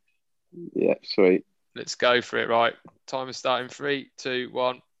 Yeah, sweet. Let's go for it. Right. Timer starting 3, 2,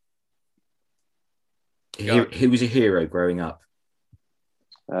 1. Who was your hero growing up?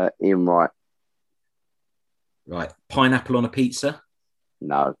 Ian Wright. Right. Pineapple on a pizza?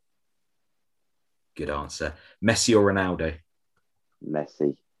 No. Good answer. Messi or Ronaldo?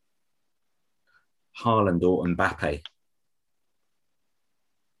 Messi. Haaland or Mbappe?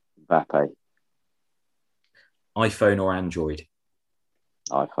 Mbappe. iPhone or Android?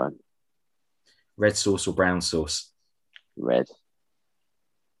 iPhone. Red sauce or brown sauce? Red.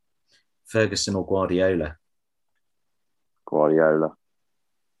 Ferguson or Guardiola? Guardiola.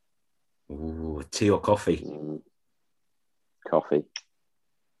 Ooh, tea or coffee? Coffee.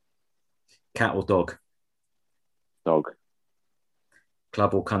 Cat or dog? Dog.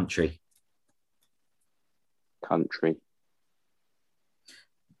 Club or country? Country.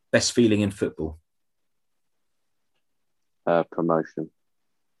 Best feeling in football? Promotion.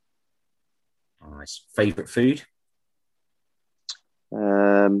 Nice. Favourite food?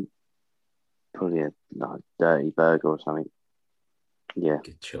 Probably a dirty burger or something. Yeah.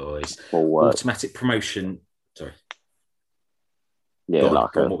 Good choice. Automatic promotion. Sorry. Yeah,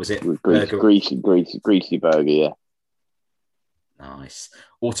 what was it? Greasy burger, yeah. Nice.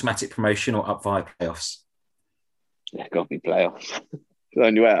 Automatic promotion or up via playoffs? Yeah, got to be playoffs. It's the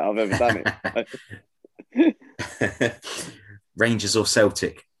only way I've ever done it. Rangers or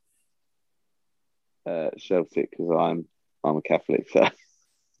Celtic? Celtic, because I'm a Catholic, so I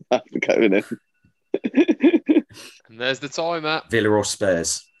have to go with them. And there's the timer. Villa or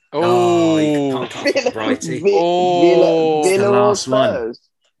Spurs? Oh, Brighty. Villa or Spurs? One.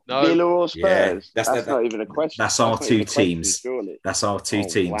 No. Villa or Spurs? Yeah, that's not even a question. That's our two teams. Surely. That's our two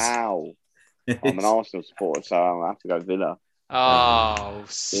teams. Wow. I'm an Arsenal supporter, so I have to go Villa. Oh,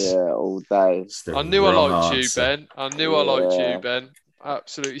 yeah, all day. I knew I liked you, Ben. I liked you, Ben.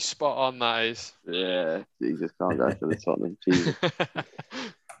 Absolutely spot on, that is. Yeah, Jesus, can't go for the Tottenham. Jesus.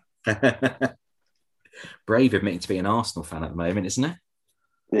 Brave admitting to be an Arsenal fan at the moment, isn't it?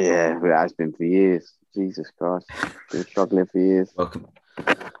 Yeah, it has been for years. Jesus Christ. Been struggling for years. Welcome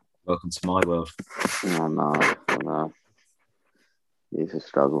to my world. Oh, no. It's a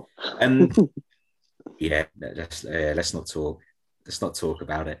struggle. Yeah, let's not talk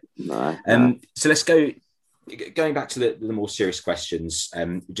about it. No. So let's going back to the more serious questions.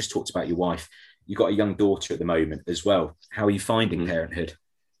 We just talked about your wife. You've got a young daughter at the moment as well. How are you finding parenthood?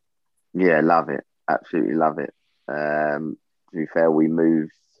 Yeah, love it. Absolutely love it. To be fair, we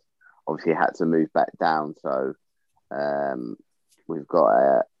moved. Obviously, had to move back down. So we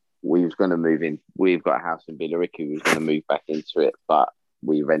was going to move in. We've got a house in Billericay. We was going to move back into it, but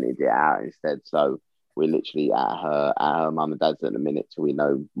we rented it out instead. So we're literally at her mum and dad's at the minute till we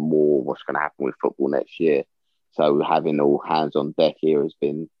know more what's going to happen with football next year. So having all hands on deck here has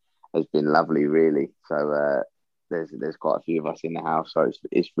been lovely, really. So there's quite a few of us in the house, so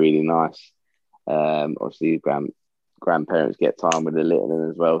it's really nice. Obviously, grandparents get time with the little one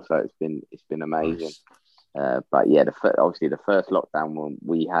as well, so it's been amazing. Nice. But yeah, obviously the first lockdown one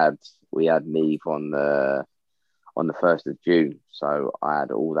we had Neve on the 1st of June, so I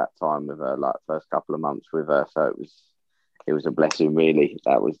had all that time with her, like first couple of months with her. So it was a blessing, really.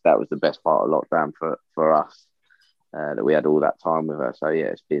 That was the best part of lockdown for us, that we had all that time with her. So yeah,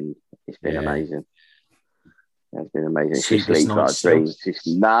 it's been amazing. Yeah, it's been amazing. She Sleepless sleeps like nights a dream.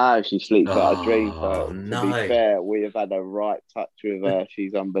 She sleeps like a dream. Oh, So no. to be fair, we have had a right touch with her.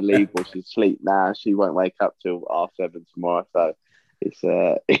 She's unbelievable. She's asleep now. She won't wake up till 7:30 tomorrow. So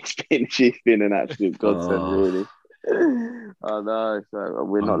she's been an absolute godsend, really. I know. So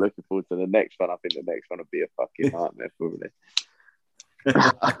we're not looking forward to the next one. I think the next one will be a fucking nightmare, probably.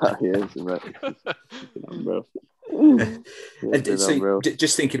 Yeah, it's unreal. And so,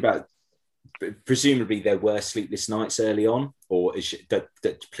 just thinking about, presumably there were sleepless nights early on, or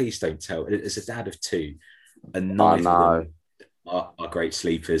please don't tell. As a dad of two, and none of them are great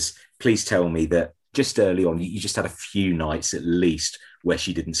sleepers, please tell me that just early on, you just had a few nights at least where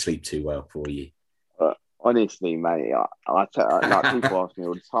she didn't sleep too well for you. Honestly, mate, like people ask me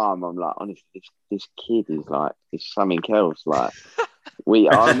all the time. I'm like, honestly, this kid is something else. Like,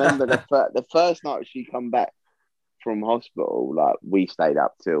 I remember the first night she come back from hospital. Like, we stayed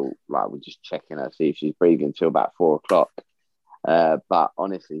up till we're just checking her, see if she's breathing, till about 4 o'clock. But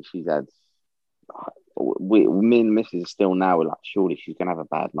honestly, she's had. Me and Mrs. are still now. We're like, surely she's gonna have a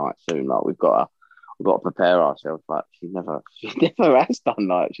bad night soon. Like, we've got to prepare ourselves. But she never has done.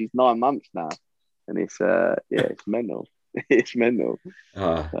 Like, she's 9 months now. And it's mental. It's mental.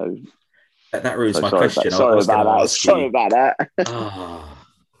 So, that ruins my question. Sorry about that.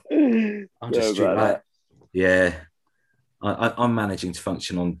 I'm just yeah. I'm managing to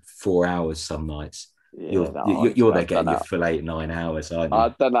function on 4 hours some nights. Yeah, you're there getting your full 8-9 hours, aren't you? I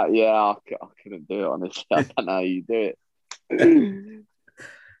don't know. Yeah, I couldn't do it, honestly. I don't know how you do it.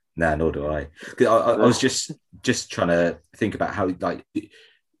 Nah, nor do I. I was just trying to think about how, like,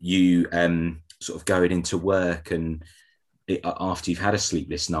 you sort of going into work and after you've had a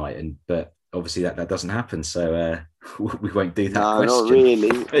sleepless night, but obviously that doesn't happen, so we won't do that. No,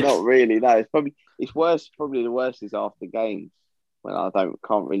 question. not really. No, it's worse. Probably the worst is after games, when I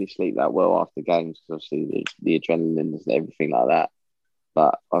can't really sleep that well after games, because obviously the adrenaline and everything like that.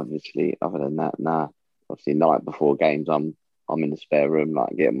 But obviously, other than that, nah. Obviously, night before games, I'm in the spare room,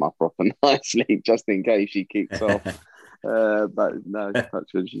 like, getting my proper night's sleep just in case she kicks off. But no, touch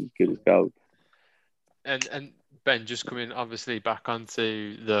wood, she's good as gold. And Ben, just coming obviously back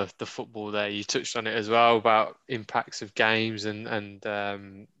onto the football there, you touched on it as well about impacts of games and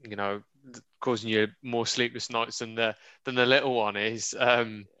causing you more sleepless nights than the little one is.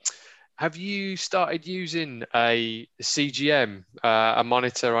 Have you started using a CGM, a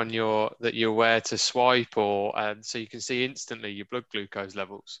monitor on that you're aware to swipe, or so you can see instantly your blood glucose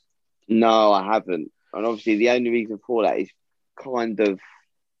levels? No, I haven't. And obviously the only reason for that is kind of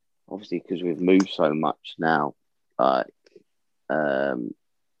obviously because we've moved so much now, like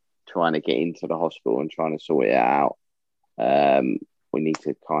trying to get into the hospital and trying to sort it out. We need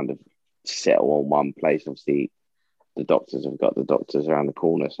to kind of settle on one place. Obviously, the doctors have got the doctors around the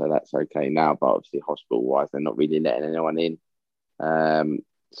corner, so that's okay now. But obviously, hospital-wise, they're not really letting anyone in.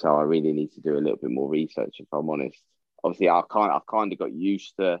 So I really need to do a little bit more research, if I'm honest. Obviously, I've kind of got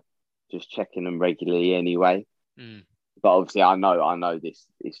used to just checking them regularly anyway. But obviously, I know this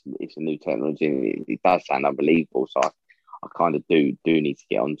it's a new technology, and it does sound unbelievable. So I kind of do need to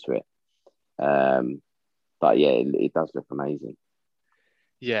get onto it. But yeah, it does look amazing.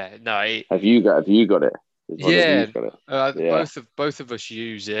 Yeah, no. Have you got it? Yeah, both of us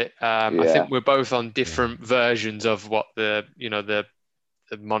use it. I think we're both on different versions of what the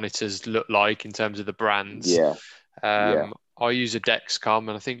monitors look like in terms of the brands. I use a Dexcom,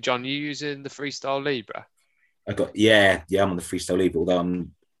 and I think, John, you using the Freestyle Libre? I'm on the Freestyle Libre, although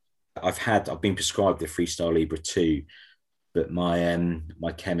I've been prescribed the Freestyle Libre 2, but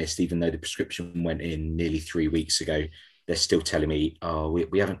my chemist, even though the prescription went in nearly 3 weeks ago, they're still telling me,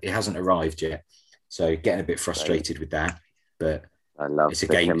 it hasn't arrived yet. So getting a bit frustrated with that, but it's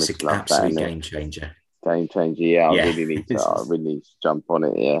an absolute game changer. Game changer, yeah. I really need to jump on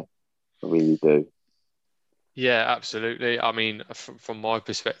it, yeah. I really do. Yeah, absolutely. I mean, from my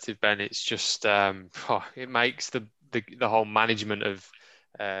perspective, Ben, it's just it makes the whole management of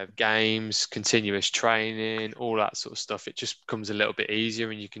games, continuous training, all that sort of stuff, it just becomes a little bit easier,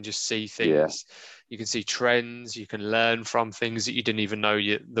 and you can just see Yeah. things. You can see trends. You can learn from things that you didn't even know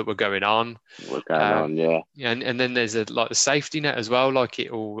that were going on. What's going on? Yeah. And then there's like the safety net as well, like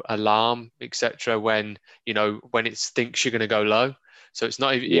it'll alarm, etc. When it thinks you're going to go low. So it's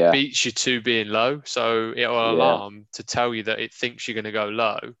not even, it Yeah. beats you to being low. So it'll alarm to tell you that it thinks you're going to go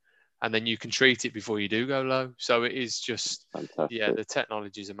low, and then you can treat it before you do go low. So it is just, Fantastic. the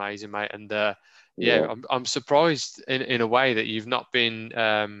technology is amazing, mate. And Yeah. I'm surprised in a way that you've not been,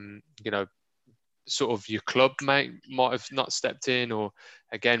 sort of your club mate might have not stepped in, or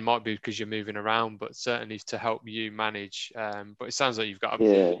again might be because you're moving around, but certainly to help you manage. But it sounds like you've got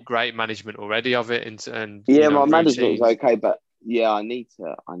a great management already of it, and my management was routines. okay, but yeah, I do need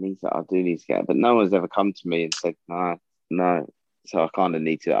to get it, but no one's ever come to me and said no. So I kind of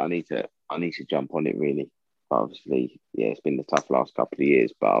need to jump on it really. But obviously, it's been the tough last couple of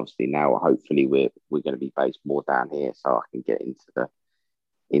years, but obviously now hopefully we're going to be based more down here, so I can get into the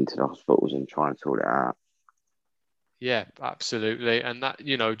hospitals and try and sort it out. Yeah, absolutely. And that,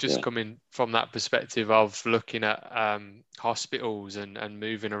 coming from that perspective of looking at hospitals and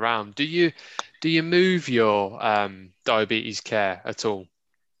moving around, do you move your diabetes care at all,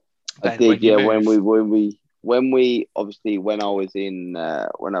 Ben, I did, when you move? When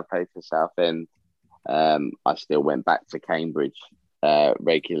I played for Southend, I still went back to Cambridge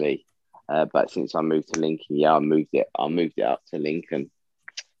regularly. But since I moved to Lincoln, I moved it up to Lincoln,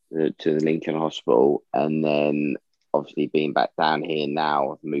 to the Lincoln Hospital, and then obviously being back down here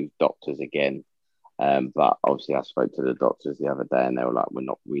now, I've moved doctors again. But obviously I spoke to the doctors the other day, and they were like,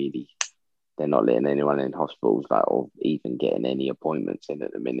 they're not letting anyone in hospitals, like, or even getting any appointments in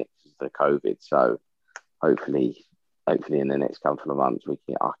at the minute because of the COVID. So hopefully in the next couple of months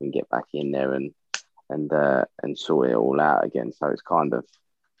I can get back in there and sort it all out again. So it's kind of,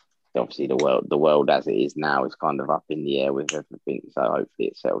 obviously the world as it is now is kind of up in the air with everything. So hopefully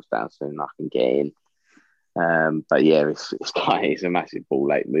it settles down soon and I can get in. But yeah, it's a massive ball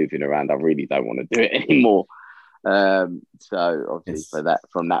like moving around. I really don't want to do it anymore. So obviously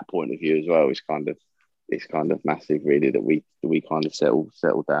from that point of view as well, it's kind of massive really that we kind of settle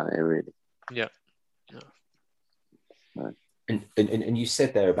down here really. Yeah. So. And you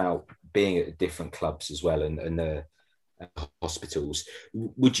said there about being at different clubs as well and hospitals.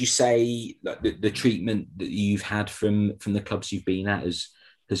 Would you say that the treatment that you've had from the clubs you've been at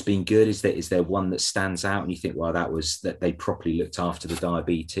has been good? Is there one that stands out and you think, well, that they properly looked after the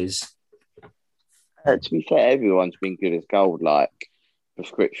diabetes? To be fair, everyone's been good as gold, like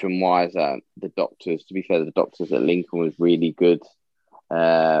prescription wise. The doctors, to be fair, the doctors at Lincoln was really good.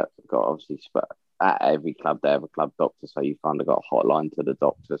 Got obviously at every club they have a club doctor, so you kind of got a hotline to the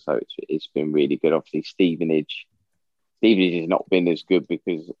doctor. So it's been really good. Obviously, Stevenage has not been as good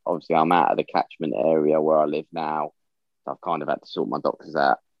because obviously I'm out of the catchment area where I live now. So I've kind of had to sort my doctors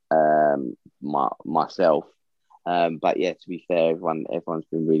out myself. But yeah, to be fair, everyone's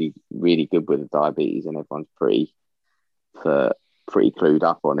been really, really good with the diabetes, and everyone's pretty clued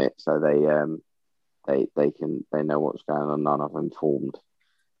up on it. So they know what's going on. None of them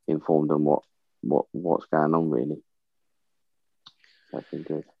informed on what's going on really. That's been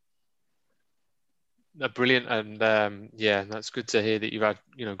good. Brilliant, and that's good to hear that you've had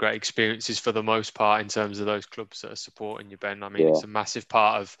great experiences for the most part in terms of those clubs that are supporting you, Ben. I mean, it's a massive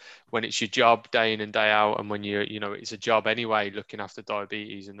part of when it's your job day in and day out, and when it's a job anyway, looking after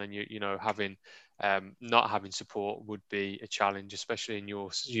diabetes, and then having not having support would be a challenge, especially in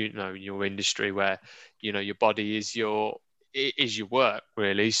your your industry where your body is your work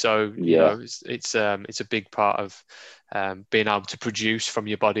really. So it's a big part of being able to produce from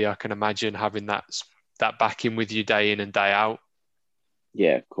your body. I can imagine having that backing with you day in and day out.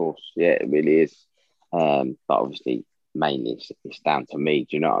 Yeah, of course. Yeah, it really is. But obviously, mainly it's down to me.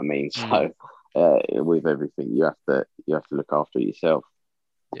 Do you know what I mean? So with everything, you have to look after yourself.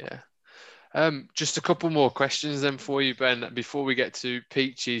 Yeah. Just a couple more questions then for you, Ben, before we get to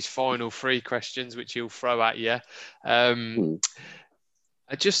Peachy's final 3 questions, which he'll throw at you.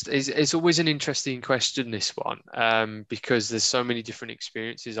 It's always an interesting question, this one, because there's so many different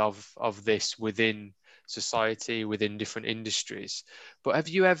experiences of this within society, within different industries. But have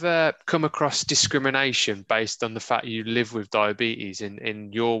you ever come across discrimination based on the fact you live with diabetes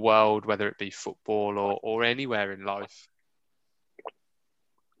in your world, whether it be football or anywhere in life?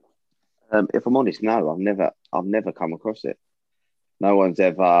 If I'm honest, no, I've never come across it. No one's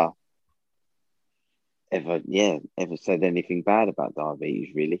ever said anything bad about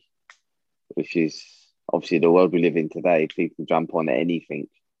diabetes, really. Which is obviously the world we live in today. People jump on anything.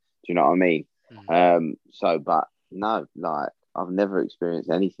 Do you know what I mean? But no, like I've never experienced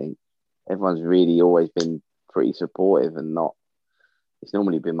anything. Everyone's really always been pretty supportive and not. It's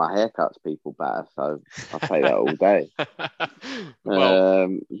normally been my haircuts people batter, so I'll take that all day.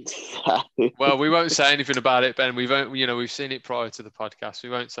 Well, So, well, we won't say anything about it, Ben. We've seen it prior to the podcast. We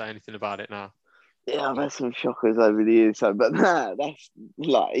won't say anything about it now. yeah, I've had some shockers over the years. So, but nah, that's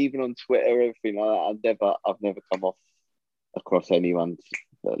like even on Twitter, everything like that. I've never come off across anyone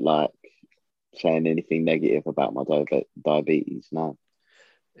that like saying anything negative about my diabetes. No.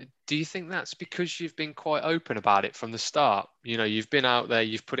 Do you think that's because you've been quite open about it from the start? You've been out there,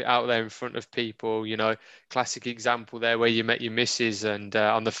 you've put it out there in front of people. Classic example there where you met your missus, and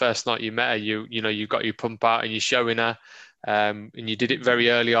on the first night you met her, you got your pump out and you're showing her, and you did it very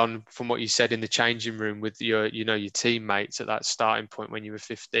early on, from what you said in the changing room with your teammates at that starting point when you were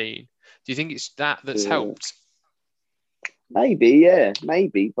 15. Do you think it's that's helped? Maybe, yeah,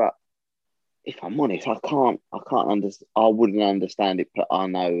 maybe, but if I'm honest, I can't understand. I wouldn't understand it, but I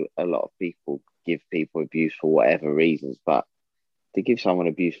know a lot of people give people abuse for whatever reasons. But to give someone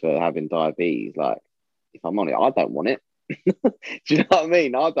abuse for having diabetes, like, if I'm honest, I don't want it. Do you know what I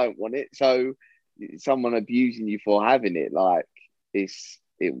mean? I don't want it. So someone abusing you for having it, like, I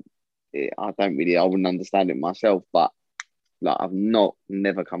wouldn't understand it myself. But like, I've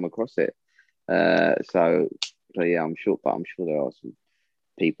never come across it. So yeah, I'm sure there are some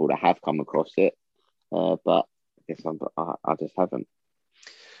people that have come across it, but I guess I just haven't.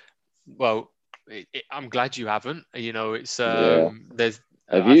 Well, I'm glad you haven't. It's there's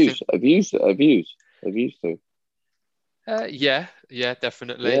abuse too. Yeah,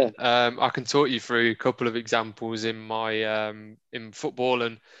 definitely. Yeah. I can talk you through a couple of examples in my in football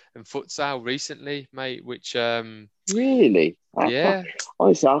and futsal recently, mate. Which really, yeah.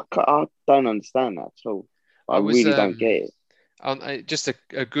 Honestly, I don't understand that at all. I really don't get it. Just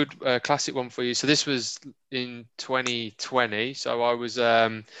a good classic one for you. So this was in 2020. So I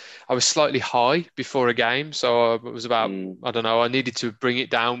was slightly high before a game. So it was about, I don't know, I needed to bring it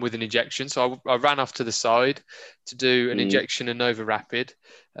down with an injection. So I ran off to the side to do an injection and Nova Rapid.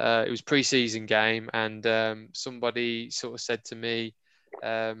 It was pre-season game, and somebody sort of said to me,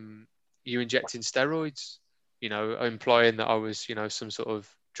 "You injecting steroids?" Implying that I was, some sort of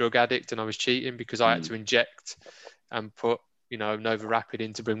drug addict and I was cheating because I had to inject and put Nova Rapid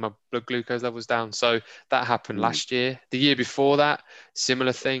in to bring my blood glucose levels down. So that happened last year. The year before that,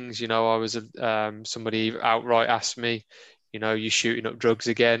 similar things. I was somebody outright asked me, you shooting up drugs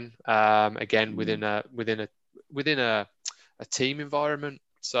again, within a team environment.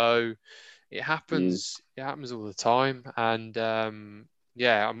 So it happens. It happens all the time, and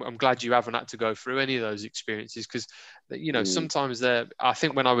yeah, I'm glad you haven't had to go through any of those experiences, because sometimes I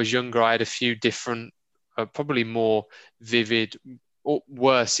think when I was younger, I had a few different, probably more vivid or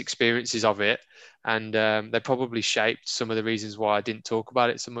worse experiences of it, and they probably shaped some of the reasons why I didn't talk about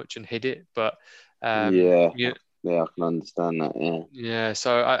it so much and hid it. But yeah, I can understand that. Yeah.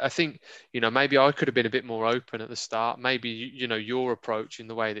 So I think, maybe I could have been a bit more open at the start. Maybe, your approach in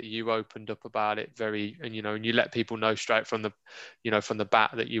the way that you opened up about it and you let people know straight from the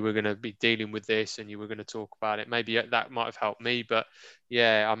bat that you were going to be dealing with this and you were going to talk about it. Maybe that might have helped me. But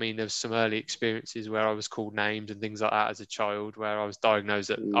yeah, I mean, there's some early experiences where I was called names and things like that as a child, where I was diagnosed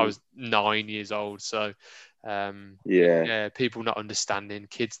at I was 9 years old. So people not understanding,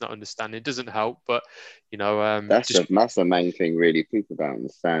 kids not understanding, it doesn't help. But that's the main thing, really. People don't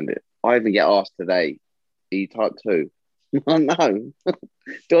understand it. I even get asked today, "Are you type 2?" I know.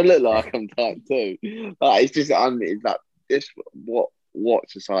 Do I look like I'm type 2? Like, it's just it's like this what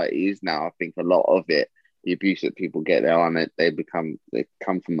society is now. I think a lot of it, the abuse that people get there, they come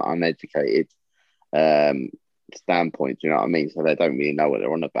from an uneducated standpoint. Do you know what I mean? So they don't really know what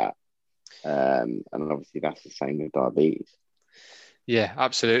they're on about. And obviously that's the same with diabetes. Yeah,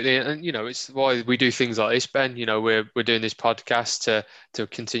 absolutely. And it's why we do things like this, Ben. We're doing this podcast to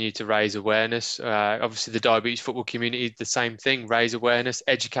continue to raise awareness. Obviously the diabetes football community, the same thing, raise awareness,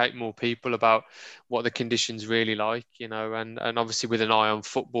 educate more people about what the condition's really like, and obviously with an eye on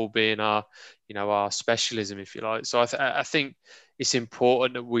football being our specialism, if you like. So I think it's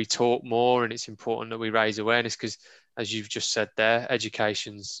important that we talk more, and it's important that we raise awareness, because as you've just said there,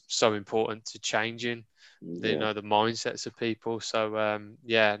 education's so important to changing the mindsets of people. So I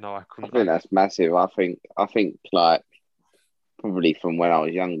couldn't. I think that's massive. I think like, probably from when I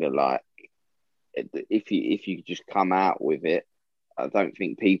was younger, like, if you just come out with it, I don't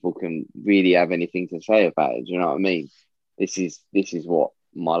think people can really have anything to say about it. Do you know what I mean? This is what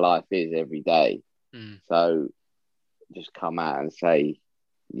my life is every day. So just come out and say,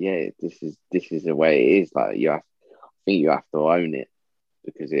 yeah, this is the way it is. Like, I think you have to own it,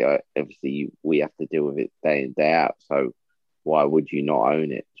 because obviously we have to deal with it day in, day out. So why would you not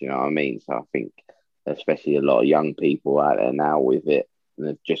own it? Do you know what I mean? So I think, especially a lot of young people out there now with it, and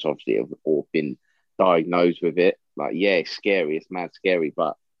they've just obviously have all been diagnosed with it. Like, yeah, it's scary, it's mad scary,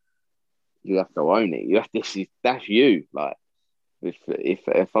 but you have to own it. That's you. Like,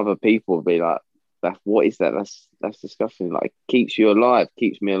 if other people be like, what is that? That's disgusting. Like, keeps you alive,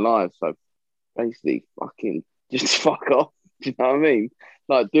 keeps me alive. So basically, fucking just fuck off. Do you know what I mean?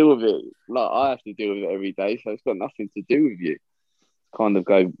 Like, deal with it. Like, I have to deal with it every day, so it's got nothing to do with you. Kind of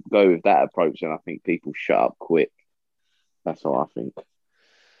go with that approach, and I think people shut up quick. That's what I think.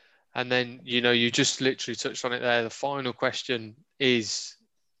 And then, you just literally touched on it there. The final question is,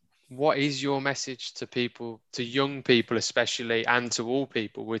 what is your message to people, to young people especially, and to all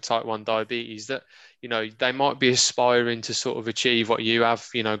people with type 1 diabetes that, they might be aspiring to sort of achieve what you have,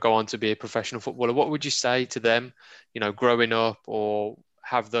 go on to be a professional footballer? What would you say to them, growing up, or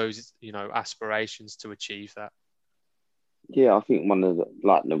have those, aspirations to achieve that? Yeah, I think one of the,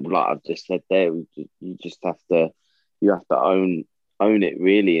 like I've just said there, you just have to own it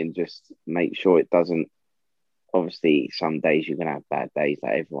really, and just make sure it doesn't. Obviously, some days you're gonna have bad days.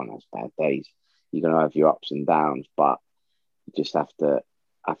 Like, everyone has bad days. You're gonna have your ups and downs, but you just have to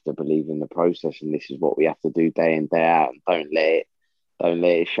believe in the process, and this is what we have to do day in, day out. And don't let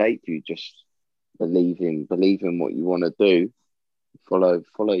it shape you. Just believe in what you want to do. Follow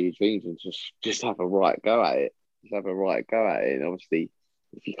your dreams, and just have a right go at it. Just have a right go at it. And obviously,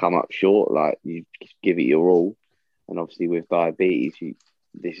 if you come up short, like, you just give it your all. And obviously, with diabetes,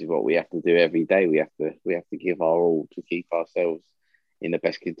 this is what we have to do every day. We have to give our all to keep ourselves in the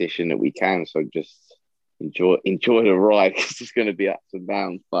best condition that we can. So just enjoy the ride, because it's going to be ups and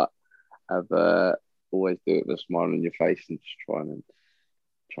downs. But always do it with a smile on your face, and just try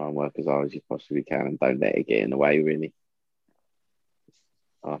and work as hard as you possibly can, and don't let it get in the way. Really,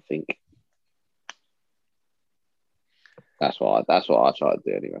 I think that's what I try to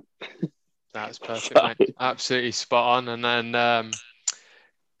do anyway. That's perfect, mate. Absolutely spot on. And then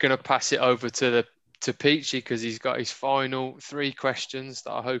gonna pass it over to Peachy, because he's got his final 3 questions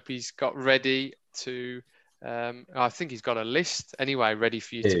that I hope he's got ready to. I think he's got a list anyway ready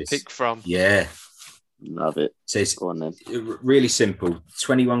for you to pick from. Yeah, love it. So it's Go on, then. Really simple.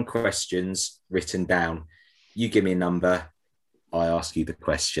 21 questions written down. You give me a number, I ask you the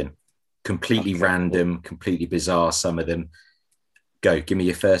question. Completely random, completely bizarre, some of them. Go, give me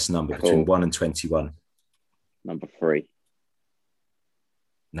your first number between 1 and 21. Number 3.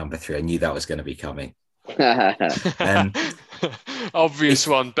 Number 3. I knew that was going to be coming. Obvious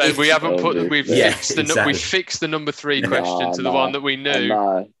one, Ben. We haven't put. We've fixed the number 3 question to the one that we knew.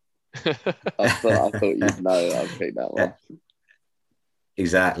 I thought you'd know. I'd pick that one.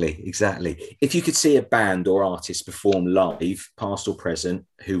 Exactly. If you could see a band or artist perform live, past or present,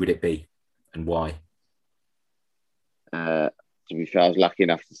 who would it be and why? To be fair, I was lucky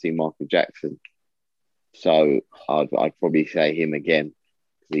enough to see Michael Jackson, so I'd probably say him again,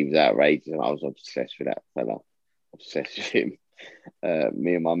 because he was outrageous, and I was obsessed with that fella. Obsessed with him.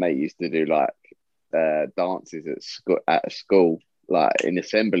 Me and my mate used to do like dances at school, like in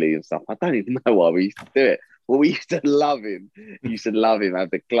assembly and stuff. I don't even know why we used to do it. Well, we used to love him.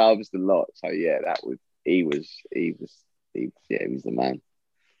 Have the gloves, the lot. So yeah, he was the man.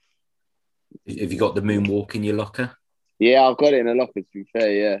 Have you got the moonwalk in your locker? Yeah, I've got it in a locker, to be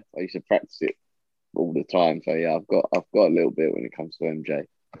fair, yeah. I used to practice it all the time. So yeah, I've got a little bit when it comes to MJ.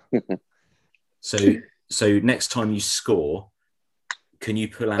 So next time you score, can you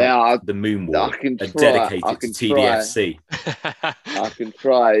pull out the moonwalk and dedicate it to TDFC? I can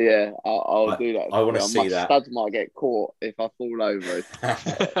try, yeah. I'll do that. I want to see that. Studs might get caught if I fall over.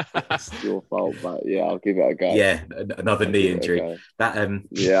 It's your fault, but yeah, I'll give it a go. Yeah, another knee injury. That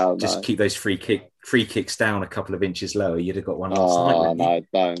just keep those free kicks down a couple of inches lower. You'd have got one last night. No,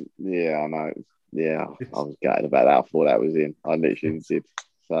 don't. Yeah, I know. Yeah, I was gutted about that. I thought that was in. I literally did.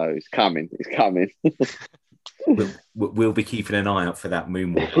 So it's coming. We'll be keeping an eye out for that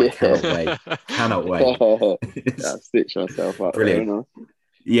moonwalk. I cannot wait. I'll stitch myself up. Brilliant.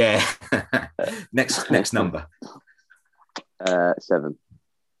 Yeah. Next number. 7.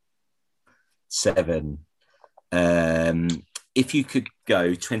 7. If you could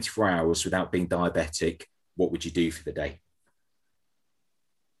go 24 hours without being diabetic, what would you do for the day?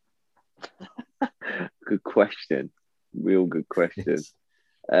 Good question. Real good question.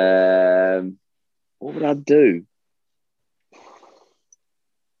 What would I do?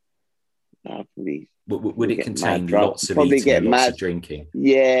 Would it contain lots of eating and lots of drinking?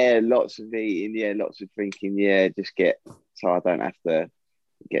 Yeah, lots of eating. Yeah, lots of drinking. Yeah, so I don't have to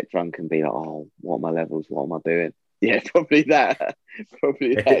get drunk and be like, oh, what are my levels? What am I doing? Yeah, probably that.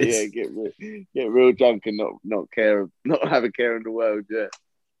 Probably that. Yeah, get real drunk and not care, not have a care in the world. Yeah.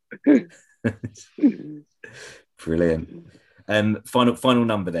 Brilliant. Final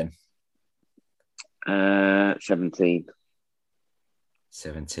number then. 17.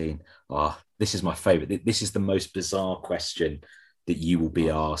 17. This is my favourite. This is the most bizarre question that you will be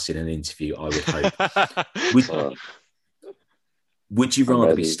asked in an interview, I would hope. Would you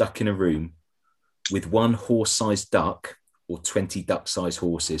rather be stuck in a room with one horse-sized duck or 20 duck-sized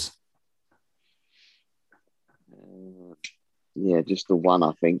horses? Yeah, just the one,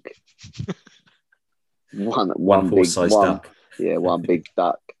 I think. One horse-sized duck. Yeah, one big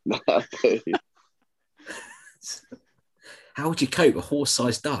duck. How would you cope? A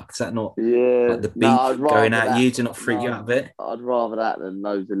horse-sized duck? Is that not like the beak going at you to not freak you out a bit? I'd rather that than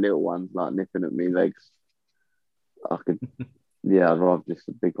loads of little ones like nipping at me legs. I'd rather just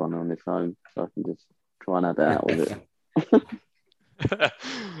a big one on its own, so I can just try and have it out with it.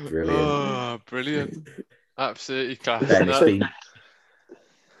 Brilliant. Oh, brilliant. Absolutely class. Ben,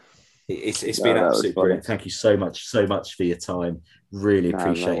 it's been absolutely brilliant. Thank you so much for your time. Really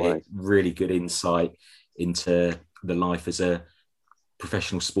appreciate it. Really good insight into the life as a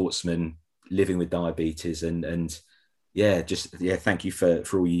professional sportsman living with diabetes and thank you for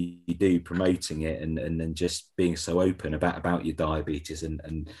all you do promoting it and just being so open about your diabetes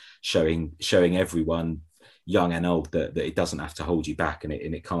and showing everyone young and old that it doesn't have to hold you back and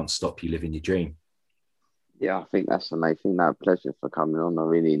it can't stop you living your dream. Yeah, I think that's the main thing. No, pleasure for coming on. I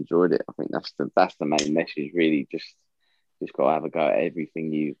really enjoyed it. I think that's the main message. Really, just got to have a go at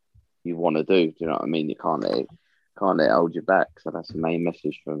everything you want to do. Do you know what I mean? You can't let it hold you back. So that's the main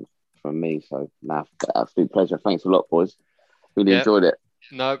message from me. So, absolute pleasure. Thanks a lot, boys. Really enjoyed it.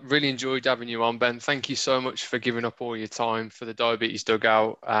 No, really enjoyed having you on, Ben. Thank you so much for giving up all your time for the Diabetes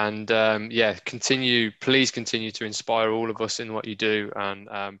Dugout. And please continue to inspire all of us in what you do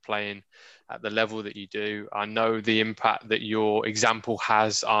and playing at the level that you do. I know the impact that your example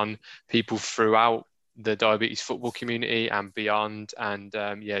has on people throughout the diabetes football community and beyond. And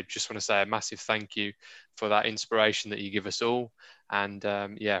just want to say a massive thank you for that inspiration that you give us all. And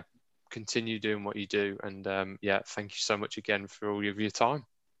continue doing what you do. And thank you so much again for all of your time.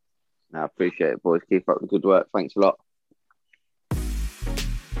 I appreciate it, boys. Keep up the good work. Thanks a lot.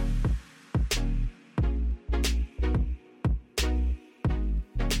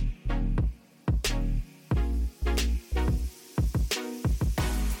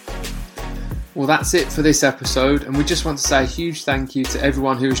 Well, that's it for this episode, and we just want to say a huge thank you to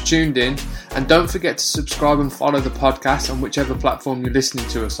everyone who has tuned in. And don't forget to subscribe and follow the podcast on whichever platform you're listening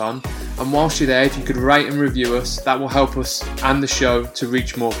to us on. And whilst you're there, if you could rate and review us, that will help us and the show to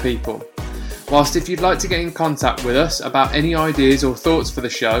reach more people. Whilst if you'd like to get in contact with us about any ideas or thoughts for the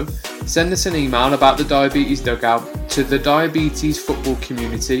show, send us an email about the Diabetes Dugout to the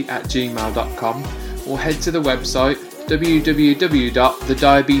diabetesfootballcommunity@gmail.com or head to the website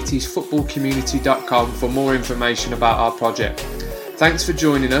www.thediabetesfootballcommunity.com for more information about our project. Thanks for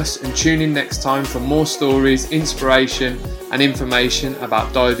joining us and tune in next time for more stories, inspiration and information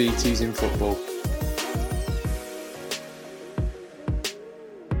about diabetes in football.